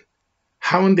agent.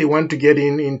 How when they want to get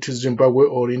into Zimbabwe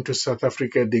or into South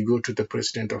Africa, they go to the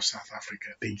president of South Africa.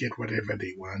 They get whatever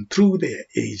they want through their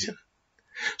agent.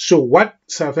 So what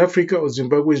South Africa or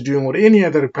Zimbabwe is doing or any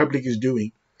other republic is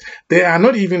doing, they are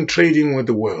not even trading with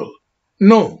the world.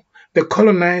 No, the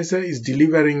colonizer is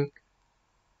delivering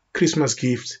Christmas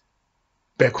gifts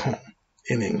back home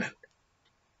in England.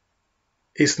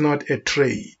 It's not a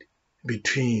trade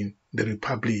between the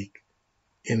republic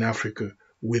in Africa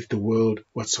with the world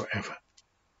whatsoever.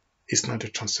 It's not a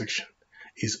transaction.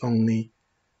 It's only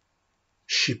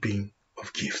shipping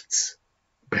of gifts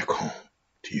back home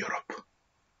to Europe.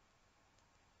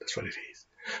 That's what it is.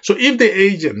 So if the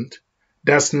agent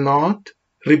does not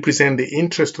represent the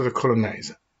interest of the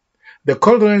colonizers,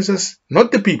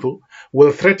 not the people,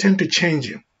 will threaten to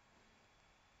change him.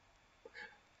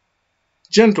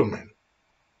 Gentlemen,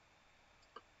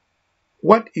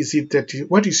 what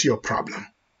is your problem?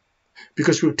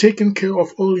 Because we've taken care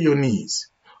of all your needs.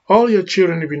 All your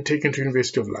children have been taken to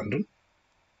University of London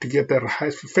to get their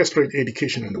first-rate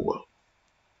education in the world.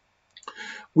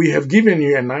 We have given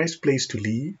you a nice place to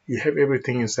live. You have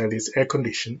everything inside. It's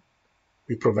air-conditioned.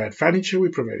 We provide furniture. We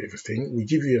provide everything. We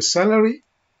give you a salary.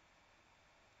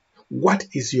 What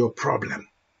is your problem?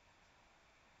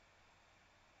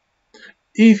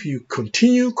 If you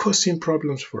continue causing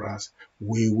problems for us,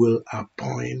 we will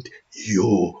appoint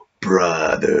your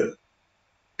brother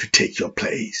to take your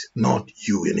place, not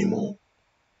you anymore.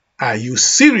 Are you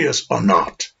serious or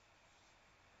not?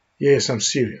 Yes, I'm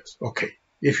serious. Okay.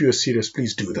 If you're serious,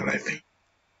 please do the right thing.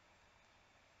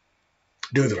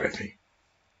 Do the right thing.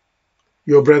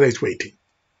 Your brother is waiting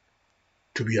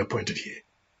to be appointed here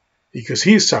because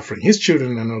he is suffering. His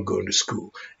children are not going to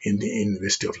school in the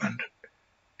University of London.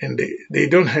 And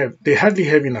they hardly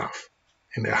have enough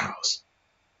in their house.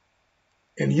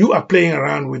 And you are playing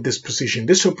around with this position.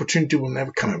 This opportunity will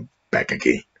never come back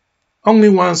again. Only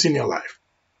once in your life.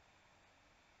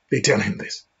 They tell him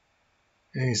this.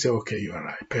 And he said, okay, you are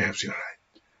right. Perhaps you're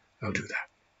right. I'll do that.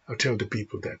 I'll tell the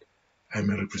people that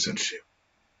I'm a representative.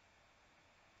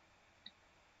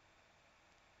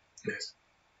 Yes.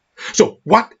 So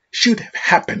what should have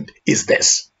happened is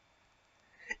this.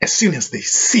 As soon as they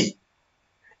see,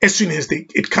 as soon as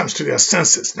it comes to their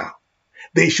senses now,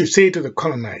 they should say to the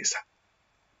colonizer,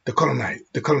 the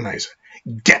colonizer,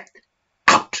 get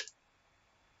out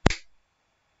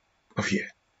of here.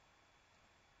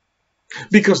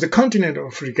 Because the continent of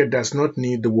Africa does not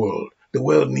need the world. The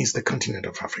world needs the continent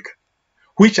of Africa,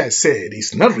 which I said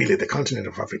is not really the continent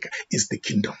of Africa, it's the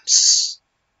kingdoms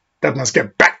that must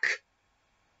get back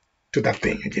to that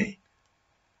thing again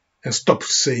and stop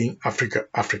saying Africa,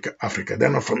 Africa, Africa. They're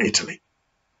not from Italy.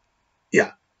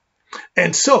 Yeah.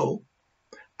 And so,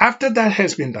 after that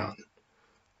has been done,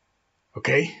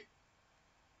 okay,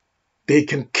 they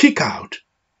can kick out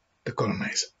the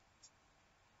colonizer.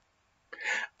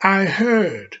 I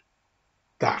heard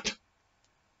that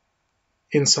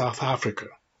in South Africa,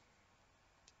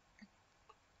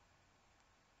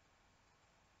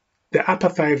 the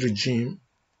apartheid regime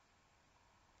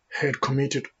had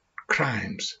committed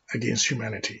crimes against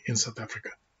humanity in South Africa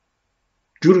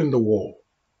during the war,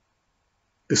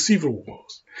 the civil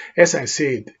wars. As I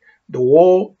said, the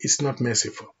war is not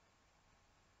merciful.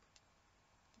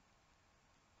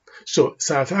 So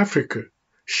South Africa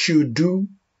should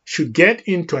get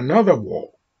into another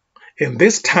war, and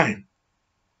this time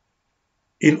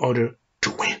in order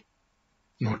to win,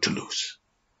 not to lose.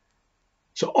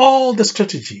 So all the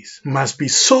strategies must be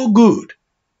so good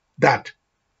that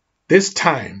this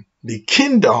time the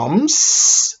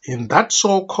kingdoms in that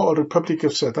so-called Republic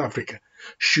of South Africa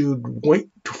should wait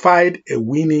to fight a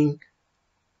winning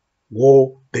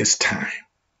war this time.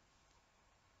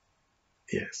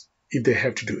 Yes, if they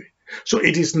have to do it. So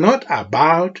it is not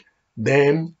about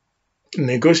them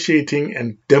negotiating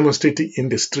and demonstrating in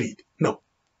the street. No.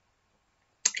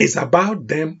 It's about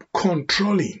them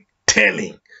controlling,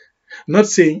 telling, not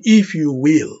saying if you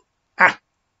will.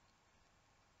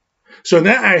 So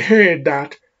now I heard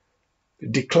that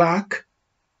de Klerk,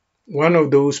 one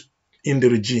of those in the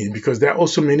regime, because there are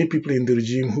also many people in the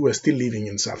regime who are still living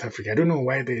in South Africa. I don't know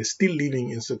why they're still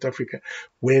living in South Africa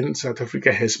when South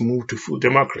Africa has moved to full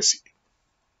democracy.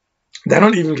 They're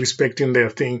not even respecting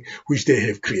their thing which they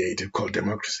have created called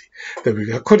democracy.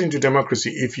 According to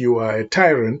democracy, if you are a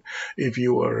tyrant, if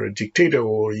you are a dictator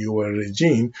or you are a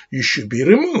regime, you should be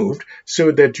removed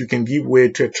so that you can give way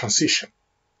to a transition.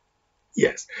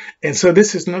 Yes. And so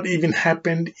this has not even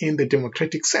happened in the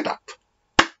democratic setup.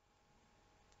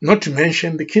 Not to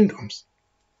mention the kingdoms.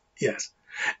 Yes.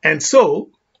 And so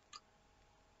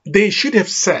they should have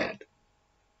said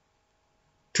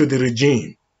to the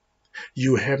regime,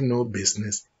 you have no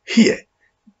business here.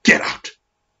 Get out.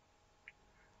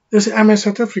 They say, I'm a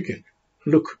South African.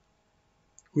 Look,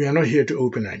 we are not here to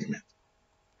open argument.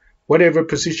 Whatever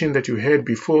position that you had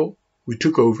before we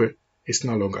took over is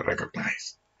no longer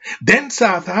recognized. Then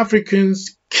South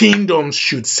Africans' kingdoms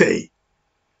should say,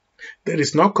 there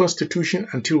is no constitution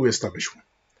until we establish one.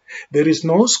 There is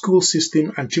no school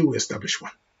system until we establish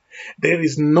one. There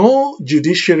is no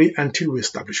judiciary until we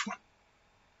establish one.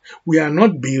 We are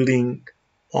not building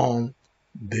on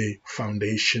the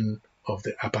foundation of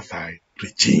the apartheid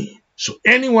regime. So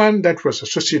anyone that was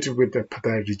associated with the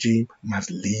apartheid regime must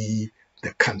leave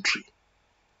the country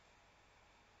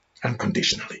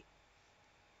unconditionally.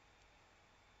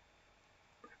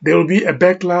 There will be a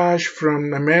backlash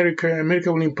from America.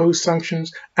 America will impose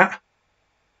sanctions.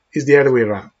 It's the other way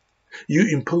around. You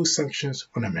impose sanctions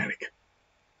on America.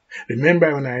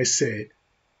 Remember when I said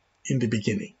in the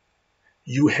beginning,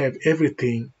 you have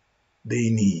everything they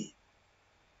need.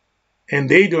 And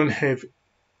they don't have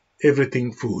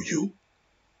everything for you.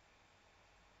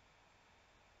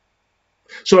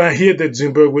 So I hear that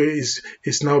Zimbabwe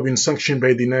is now been sanctioned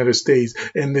by the United States,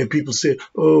 and then people say,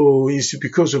 oh, it's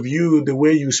because of you, the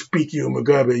way you speak, you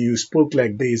Mugabe, you spoke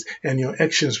like this, and your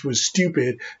actions were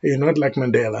stupid, you're not like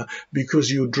Mandela, because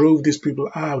you drove these people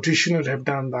out. You shouldn't have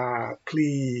done that,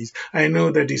 please. I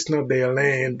know that it's not their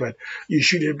land, but you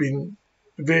should have been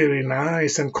very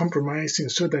nice and compromising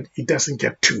so that it doesn't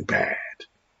get too bad.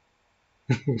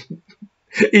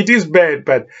 It is bad,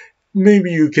 but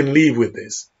maybe you can live with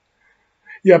this.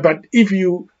 Yeah, but if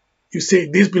you say,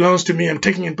 this belongs to me, I'm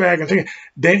taking it back, then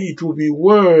it will be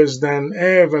worse than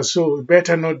ever, so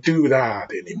better not do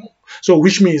that anymore. So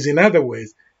which means, in other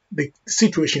words, the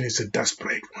situation is a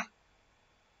desperate one.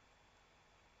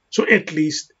 So at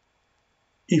least,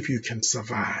 if you can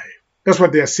survive. That's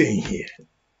what they are saying here.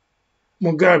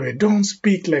 Mugabe, don't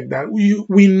speak like that.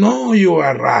 We know you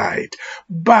are right,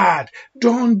 but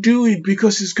don't do it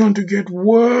because it's going to get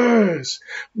worse.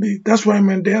 That's why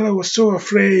Mandela was so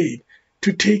afraid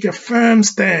to take a firm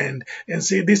stand and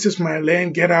say, this is my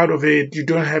land, get out of it, you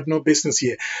don't have no business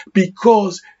here.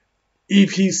 Because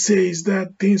if he says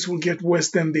that things will get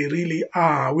worse than they really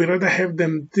are, we'd rather have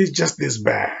them just this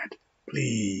bad.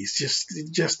 Please,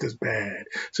 just as bad.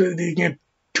 So they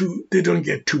don't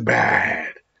get too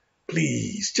bad.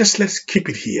 Please, just let's keep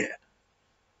it here.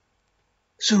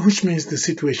 So which means the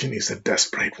situation is a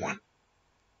desperate one.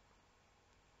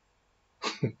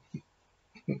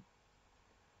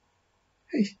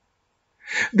 Hey.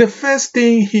 The first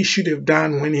thing he should have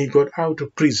done when he got out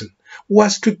of prison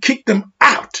was to kick them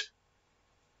out.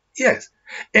 Yes.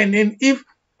 And then if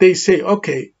they say,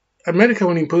 okay, America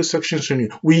will impose sanctions on you,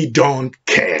 we don't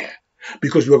care,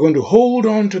 because we're going to hold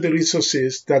on to the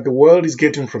resources that the world is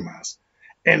getting from us.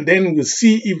 And then we'll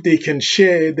see if they can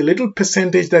share the little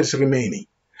percentage that's remaining.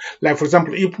 Like, for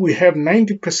example, if we have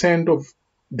 90% of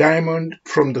diamond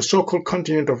from the so-called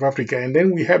continent of Africa, and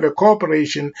then we have a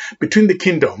cooperation between the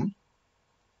kingdom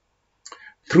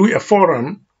through a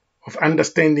forum of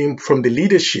understanding from the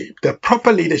leadership, the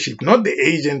proper leadership, not the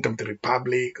agent of the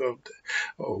republic or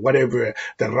whatever,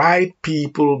 the right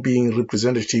people being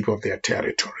representative of their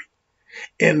territory.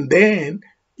 And then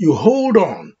you hold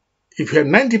on. If you have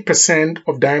 90%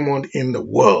 of diamond in the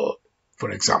world, for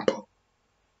example,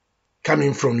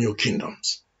 coming from your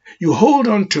kingdoms, you hold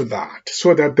on to that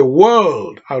so that the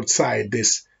world outside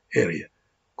this area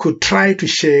could try to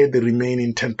share the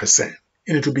remaining 10%,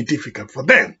 and it will be difficult for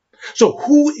them. So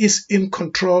who is in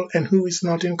control and who is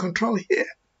not in control here?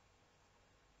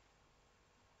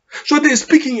 So they're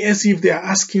speaking as if they are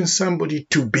asking somebody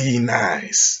to be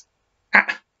nice.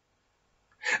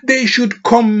 They should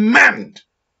command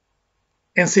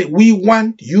and say, we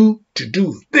want you to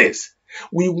do this.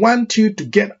 We want you to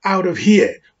get out of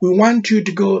here. We want you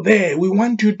to go there. We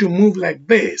want you to move like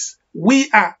this. We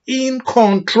are in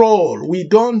control. We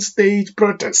don't stage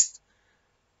protests.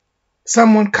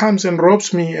 Someone comes and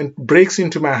robs me and breaks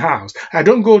into my house. I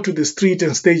don't go to the street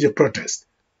and stage a protest.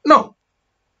 No.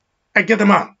 I get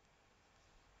them out.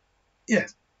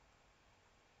 Yes.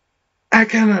 I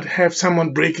cannot have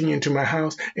someone breaking into my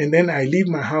house and then I leave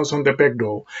my house on the back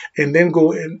door and then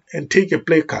go and take a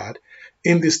placard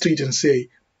in the street and say,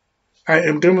 I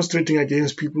am demonstrating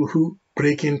against people who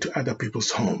break into other people's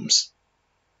homes.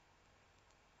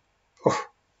 Oh.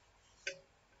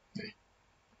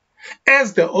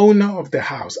 As the owner of the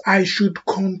house, I should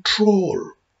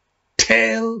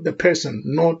tell the person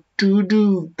not to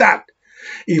do that.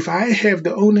 If I have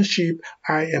the ownership,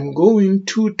 I am going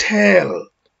to tell,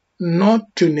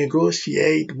 not to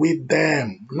negotiate with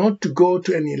them, not to go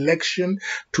to an election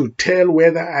to tell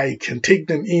whether I can take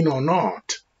them in or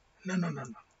not. No,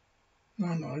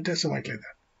 it doesn't work like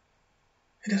that.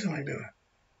 It doesn't work like that.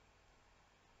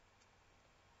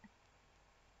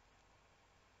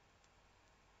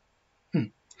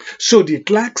 So de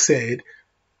Klerk said,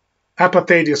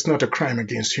 apartheid is not a crime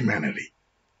against humanity.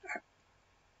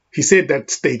 He said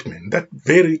that statement, that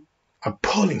very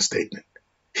appalling statement.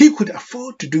 He could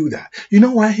afford to do that. You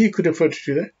know why he could afford to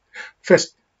do that?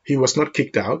 First, he was not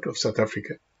kicked out of South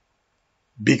Africa.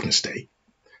 Big mistake.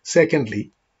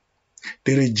 Secondly,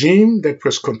 the regime that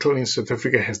was controlling South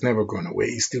Africa has never gone away.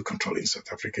 It's still controlling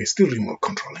South Africa. It's still remote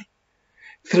controlling.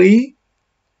 3,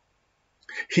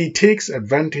 he takes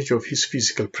advantage of his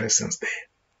physical presence there.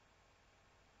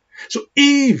 So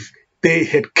if they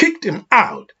had kicked him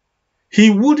out, he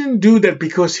wouldn't do that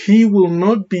because he will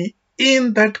not be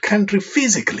in that country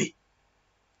physically.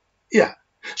 Yeah.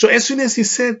 So as soon as he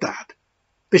said that,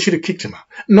 they should have kicked him out.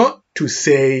 Not to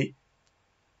say,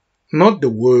 not the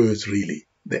words really,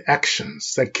 the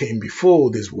actions that came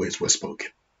before these words were spoken.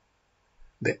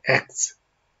 The acts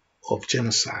of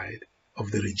genocide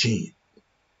of the regime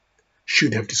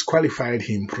should have disqualified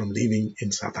him from living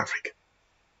in South Africa.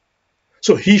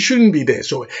 So he shouldn't be there.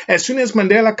 So as soon as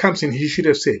Mandela comes in, he should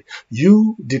have said,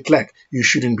 you de Klerk, you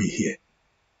shouldn't be here.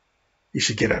 You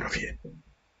should get out of here.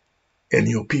 And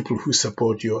your people who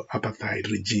support your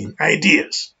apartheid regime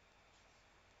ideas.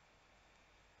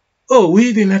 Oh,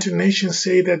 we the United Nations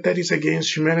say that that is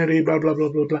against humanity, blah, blah, blah,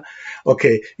 blah, blah.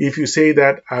 Okay, if you say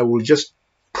that, I will just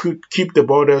keep the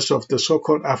borders of the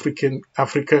so-called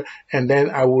Africa, and then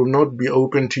I will not be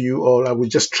open to you, or I will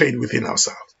just trade within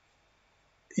ourselves.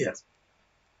 Yes.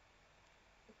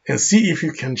 And see if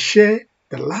you can share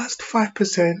the last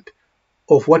 5%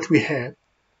 of what we have.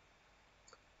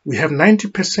 We have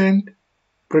 90%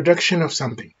 production of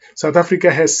something. South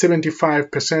Africa has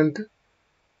 75%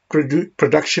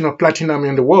 production of platinum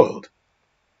in the world.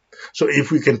 So if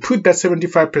we can put that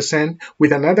 75%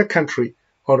 with another country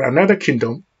or another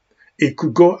kingdom, it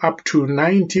could go up to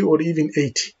 90 or even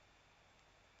 80.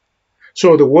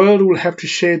 So the world will have to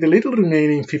share the little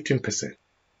remaining 15%.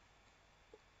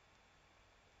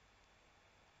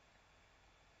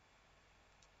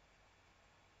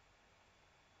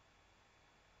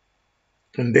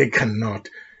 And they cannot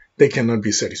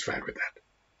be satisfied with that.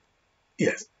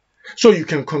 Yes. So you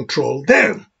can control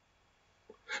them.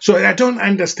 So I don't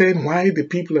understand why the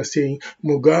people are saying,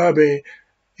 Mugabe,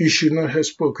 you should not have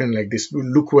spoken like this.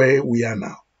 Look where we are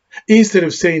now. Instead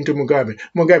of saying to Mugabe,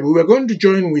 we are going to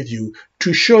join with you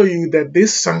to show you that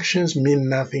these sanctions mean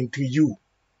nothing to you.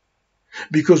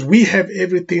 Because we have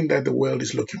everything that the world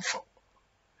is looking for.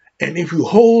 And if you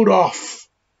hold off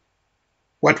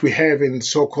what we have in the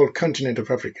so-called continent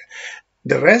of Africa,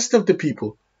 the rest of the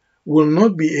people will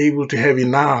not be able to have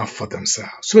enough for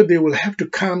themselves. So they will have to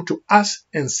come to us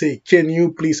and say, can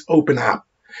you please open up?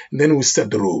 And then we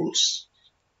set the rules.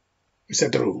 We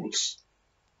set the rules.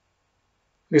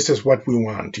 This is what we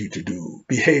want you to do.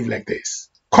 Behave like this.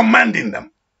 Commanding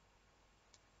them.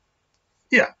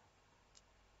 Yeah.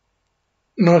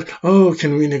 Not, oh,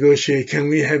 can we negotiate? Can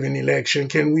we have an election?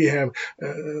 Can we have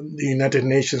the United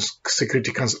Nations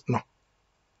Security Council? No.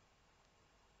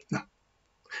 No.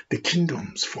 The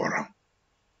Kingdoms Forum.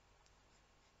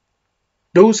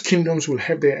 Those kingdoms will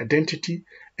have their identity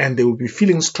and they will be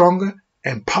feeling stronger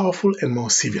and powerful and more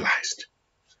civilized.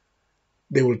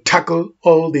 They will tackle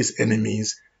all these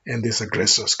enemies and these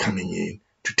aggressors coming in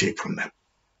to take from them.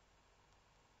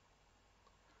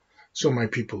 So my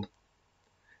people,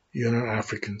 you're not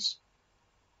Africans.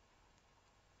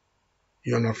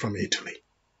 You're not from Italy.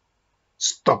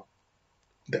 Stop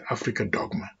the Africa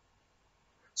dogma.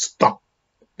 Stop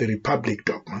the Republic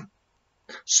dogma.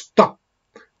 Stop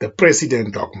the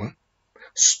President dogma.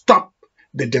 Stop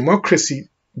the democracy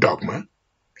dogma.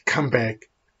 Come back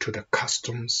to the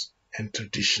customs and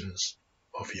traditions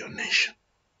of your nation.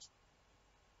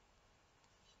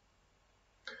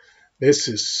 This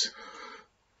is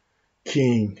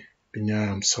King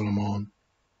Binyam Selamun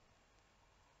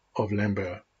of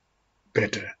Lemba,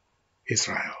 Better,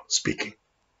 Israel speaking.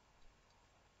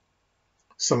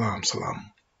 Salam,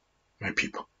 salam, my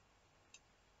people.